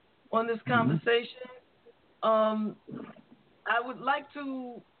 minutes on this conversation. I would like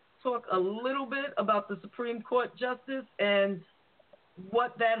to talk a little bit about the Supreme Court justice and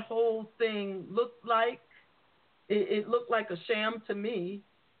what that whole thing looked like. It looked like a sham to me,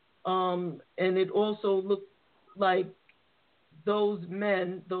 and it also looked like those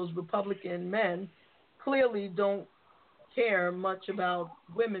men, those Republican men, clearly don't care much about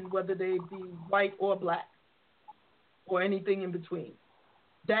women, whether they be white or black or anything in between.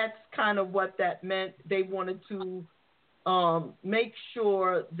 That's kind of what that meant. They wanted to make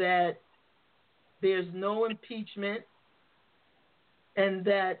sure that there's no impeachment and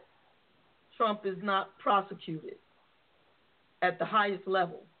that Trump is not prosecuted at the highest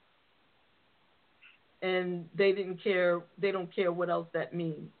level. And they didn't care. They don't care what else that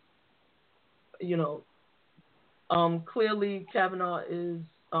means. You know, clearly Kavanaugh is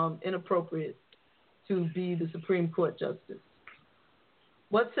inappropriate to be the Supreme Court justice.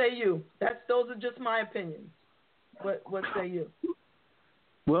 What say you? Those are just my opinions. What say you?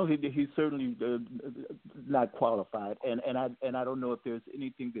 Well, he's certainly not qualified, and I don't know if there's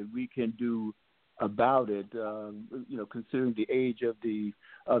anything that we can do about it. You know, considering the age of the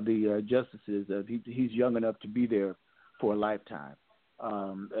justices, he's young enough to be there for a lifetime,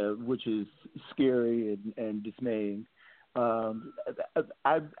 which is scary and dismaying.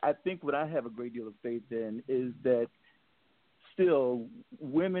 I think what I have a great deal of faith in is that still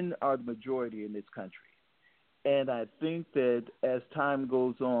women are the majority in this country. And I think that as time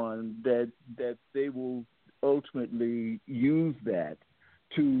goes on, that they will ultimately use that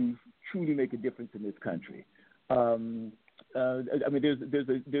to truly make a difference in this country. I mean,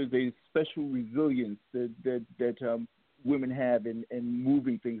 there's a special resilience that women have in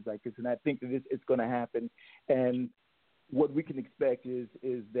moving things like this, and I think that it's going to happen. And what we can expect is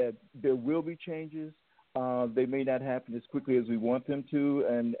that there will be changes. They may not happen as quickly as we want them to,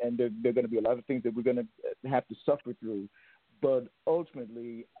 and there are going to be a lot of things that we're going to have to suffer through. But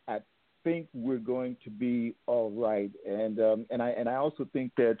ultimately, I think we're going to be all right. And I also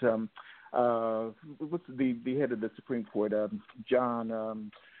think that what's the head of the Supreme Court,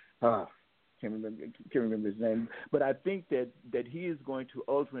 John? Can't remember his name. But I think that he is going to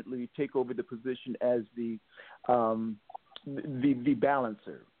ultimately take over the position as the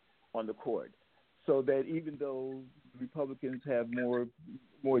balancer on the court. So that even though Republicans have more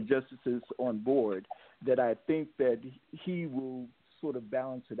justices on board, that I think that he will sort of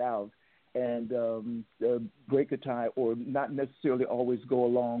balance it out and break a tie, or not necessarily always go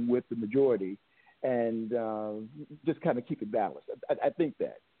along with the majority, and just kind of keep it balanced. I think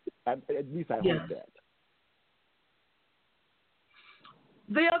that. At least I hope that.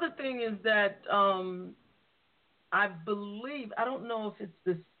 The other thing is that I believe, I don't know if it's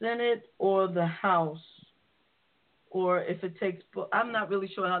the Senate or the House, or if it takes, I'm not really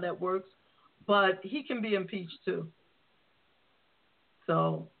sure how that works, but he can be impeached too.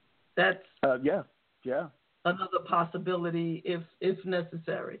 So that's another possibility if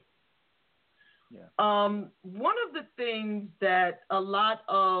necessary. Yeah. One of the things that a lot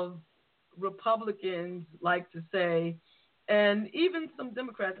of Republicans like to say, and even some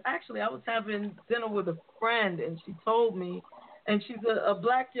Democrats, actually, I was having dinner with a friend, and she told me, and she's a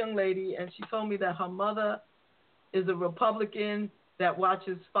black young lady, and she told me that her mother is a Republican that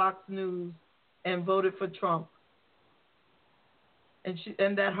watches Fox News and voted for Trump.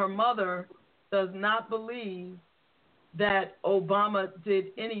 And that her mother does not believe that Obama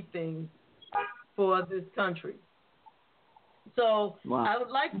did anything for this country. So wow. I would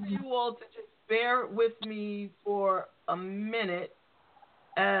like for you all to just bear with me for a minute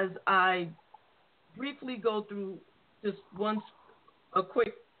as I briefly go through just a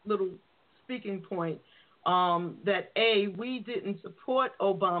quick little speaking point. That we didn't support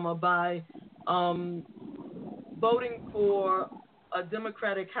Obama by voting for a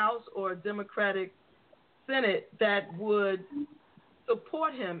Democratic House or a Democratic Senate that would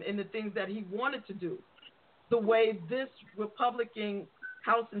support him in the things that he wanted to do, the way this Republican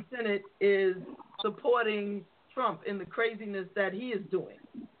House and Senate is supporting Trump in the craziness that he is doing.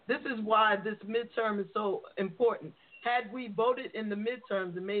 This is why this midterm is so important. Had we voted in the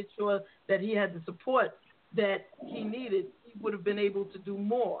midterms and made sure that he had the support that he needed, he would have been able to do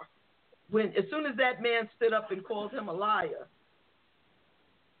more. As soon as that man stood up and called him a liar,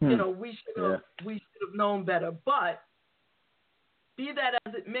 we should have known better. But be that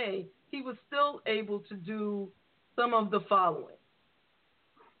as it may, he was still able to do some of the following.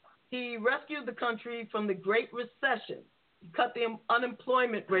 He rescued the country from the Great Recession. He cut the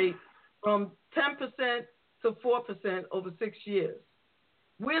unemployment rate from 10% to 4% over 6 years.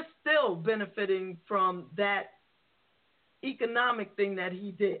 We're still benefiting from that economic thing that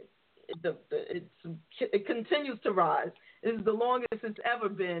he did. It continues to rise. It is the longest it's ever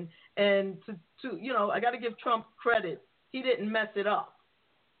been. And I got to give Trump credit. He didn't mess it up.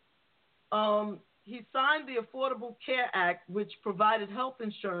 He signed the Affordable Care Act, which provided health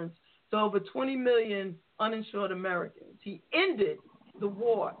insurance to over 20 million uninsured Americans. He ended the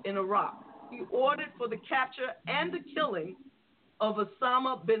war in Iraq. He ordered for the capture and the killing of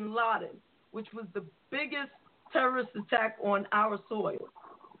Osama bin Laden, which was the biggest terrorist attack on our soil.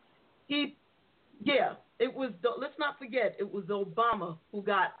 Let's not forget, it was Obama who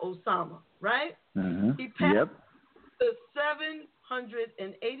got Osama, right? Mm-hmm. He passed the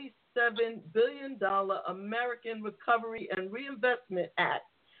 $787 billion American Recovery and Reinvestment Act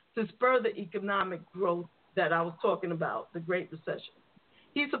to spur the economic growth that I was talking about, the Great Recession.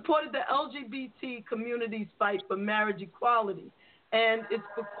 He supported the LGBT community's fight for marriage equality, and it's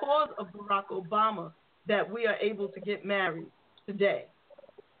because of Barack Obama that we are able to get married today.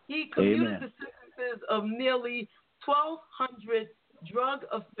 He commuted the sentences of nearly 1,200 drug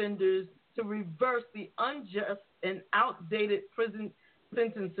offenders to reverse the unjust and outdated prison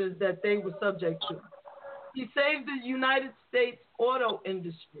sentences that they were subject to. He saved the United States auto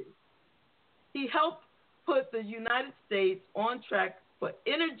industry. He helped put the United States on track for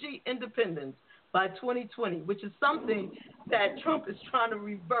energy independence by 2020, which is something that Trump is trying to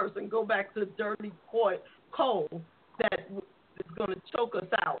reverse and go back to dirty coal that is going to choke us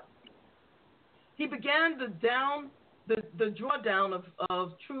out. He began the drawdown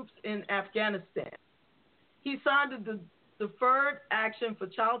of troops in Afghanistan. He signed the Deferred Action for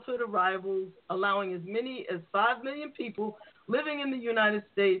Childhood Arrivals, allowing as many as 5 million people living in the United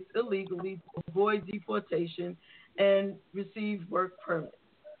States illegally to avoid deportation and receive work permits.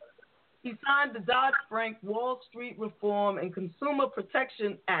 He signed the Dodd-Frank Wall Street Reform and Consumer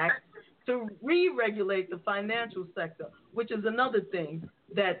Protection Act to re-regulate the financial sector, which is another thing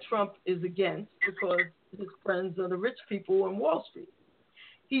that Trump is against because his friends are the rich people on Wall Street.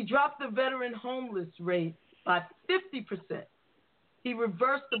 He dropped the veteran homeless rate by 50%. He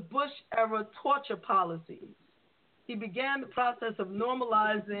reversed the Bush-era torture policies. He began the process of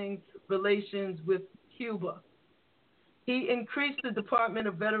normalizing relations with Cuba. He increased the Department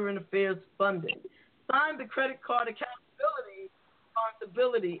of Veteran Affairs funding, signed the Credit Card Accountability,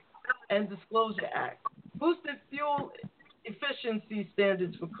 Responsibility, and Disclosure Act, boosted fuel efficiency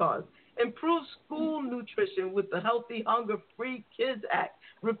standards for cars, improved school nutrition with the Healthy Hunger Free Kids Act,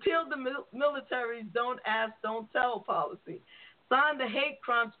 repealed the military's Don't Ask, Don't Tell policy, signed the Hate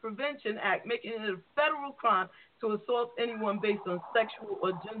Crimes Prevention Act, making it a federal crime to assault anyone based on sexual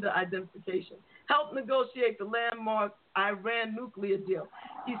or gender identification, helped negotiate the landmark Iran nuclear deal.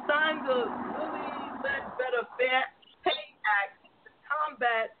 He signed the Lilly Better Fair Pay Act to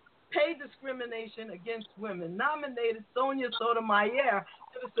combat pay discrimination against women, nominated Sonia Sotomayor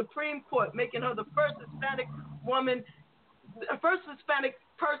to the Supreme Court, making her the first Hispanic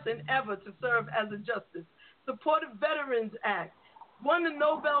person ever to serve as a justice, supported Veterans Act, won the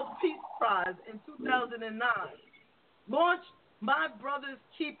Nobel Peace Prize in 2009, launched My Brother's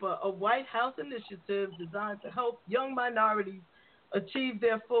Keeper, a White House initiative designed to help young minorities achieve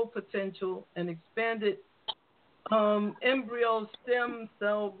their full potential, and expanded embryo stem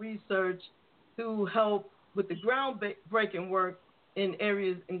cell research to help with the groundbreaking work in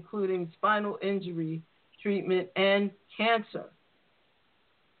areas including spinal injury treatment and cancer.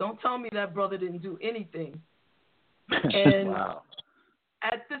 Don't tell me that brother didn't do anything. And wow.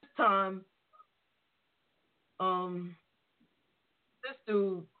 At this time, this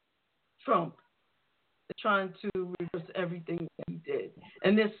dude, Trump, is trying to reverse everything that he did.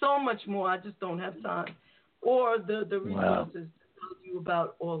 And there's so much more. I just don't have time or the resources to tell you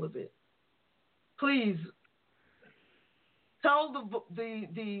about all of it. Please tell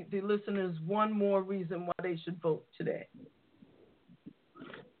the listeners one more reason why they should vote today.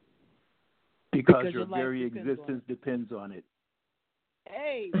 Because your very existence depends on it.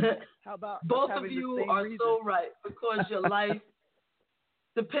 Hey, how about both of you are reason? So right, because your life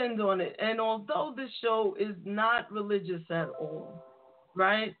depends on it. And although this show is not religious at all,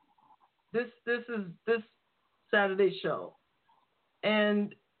 right? This is this Saturday show,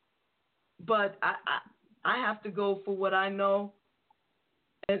 but I have to go for what I know,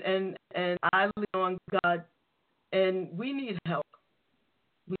 and I lean on God, and we need help.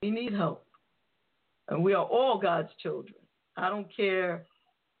 We need help, and we are all God's children. I don't care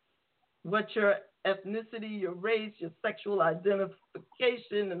what your ethnicity, your race, your sexual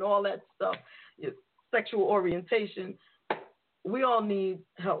identification, and all that stuff, your sexual orientation. We all need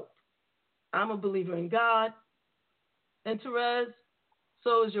help. I'm a believer in God. And Terez,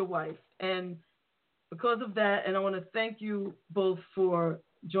 so is your wife. And because of that, and I want to thank you both for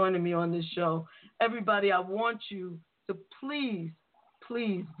joining me on this show. Everybody, I want you to please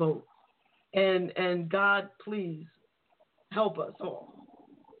vote. And God, please help us all.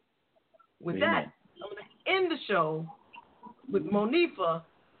 With Amen. that, I'm going to end the show with Monifa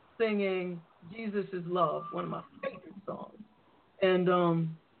singing Jesus is Love, one of my favorite songs. And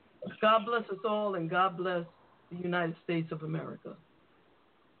God bless us all, and God bless the United States of America.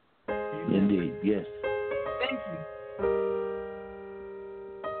 Indeed, yes. Thank you.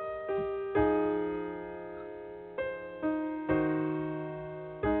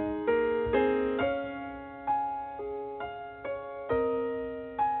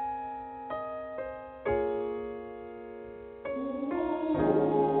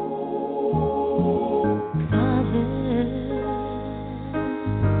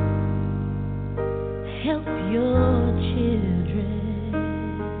 Help your children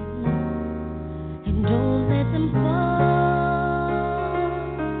and don't let them fall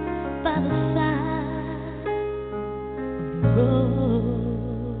by the side of the road.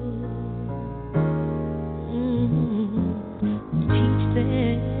 Teach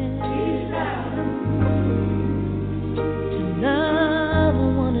them to love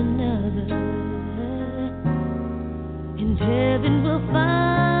one another, and heaven will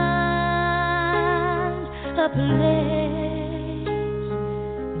find a place in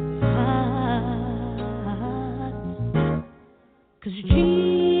your heart. 'Cause Jesus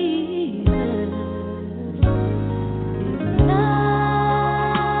is love.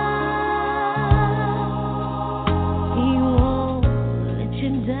 He won't let you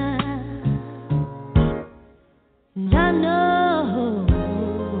down. And I know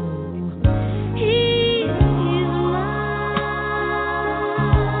He is mine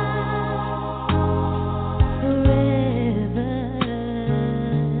forever.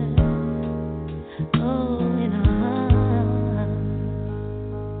 Oh, in our hearts.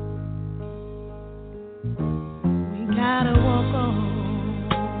 We gotta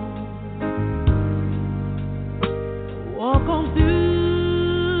walk on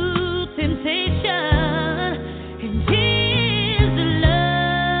through temptation, and His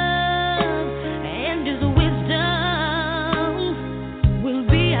love and His wisdom will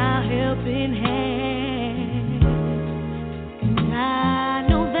be our helping hand. And I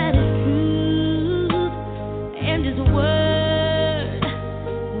know that His truth and His word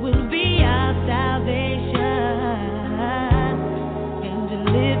will be our salvation, and to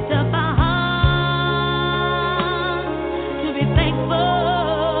lift up our hearts to be thankful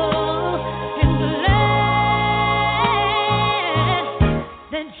and glad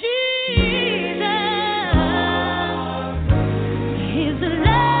that Jesus is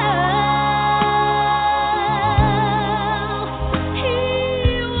love. He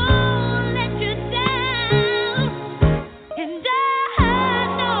won't let you down, and I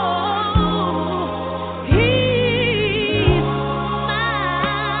know He's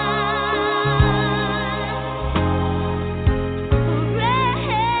mine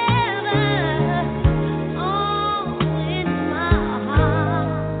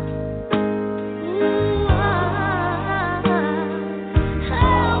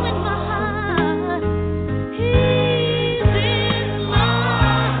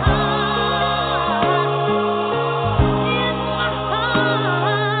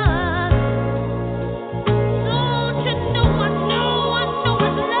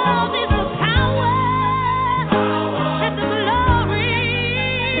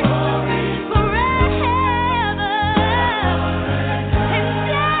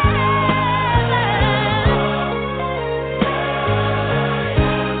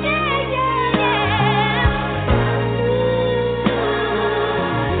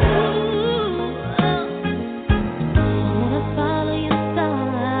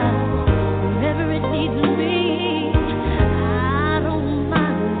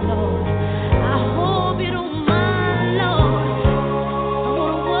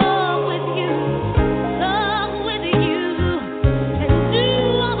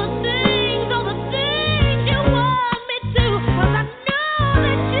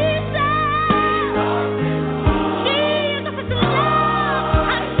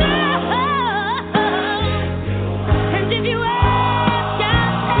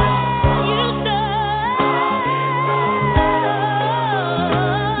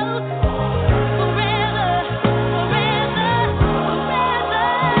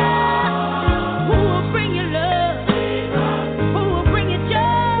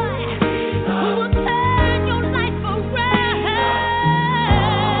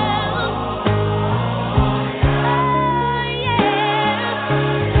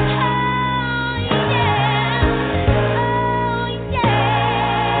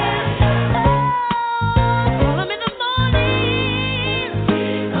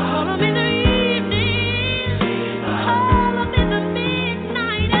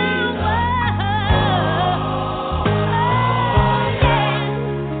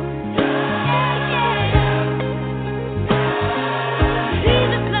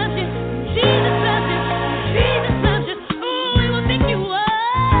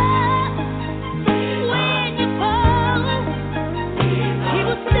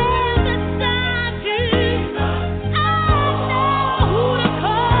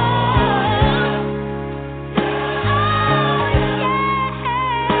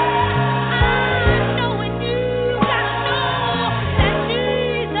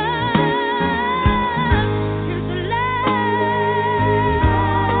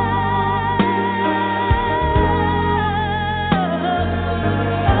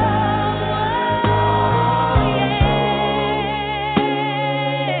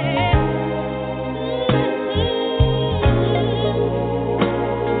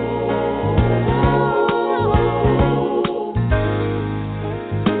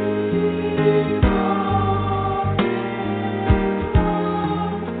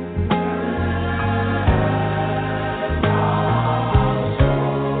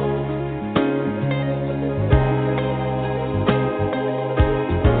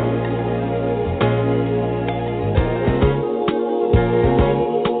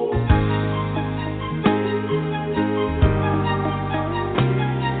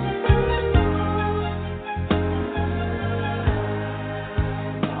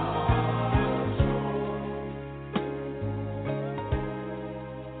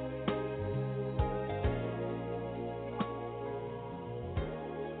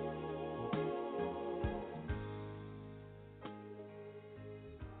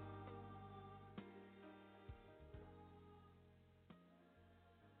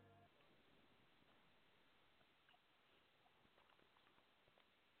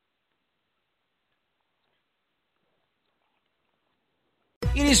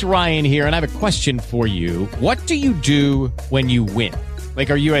It is Ryan here, and I have a question for you. What do you do when you win? Like,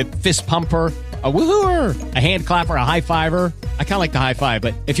 are you a fist pumper, a woohooer, a hand clapper, a high fiver? I kind of like the high five,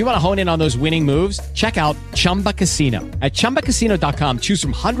 but if you want to hone in on those winning moves, check out Chumba Casino. At ChumbaCasino.com, choose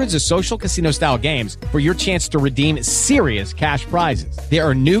from hundreds of social casino-style games for your chance to redeem serious cash prizes. There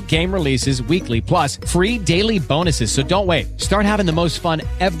are new game releases weekly, plus free daily bonuses. So don't wait. Start having the most fun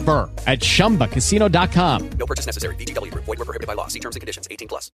ever at ChumbaCasino.com. No purchase necessary. VGW Group. Void where prohibited by law. See terms and conditions. 18+.